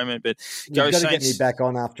at the moment. But You've got to Saints. Get me back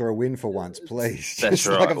on after a win for once, please. That's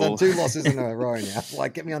right. I've done 2 losses in a row now.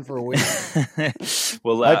 Get me on for a win.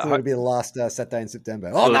 Well, hopefully it'll be the last Saturday in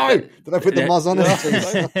September. Oh, no! Did I put the Moz on it?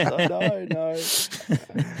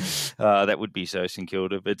 No. That would be so St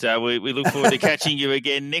Kilda. But we look forward to catching you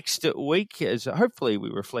again next week as hopefully we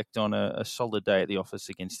reflect on a solid day at the office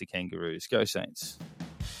against the Kangaroos. Go Saints.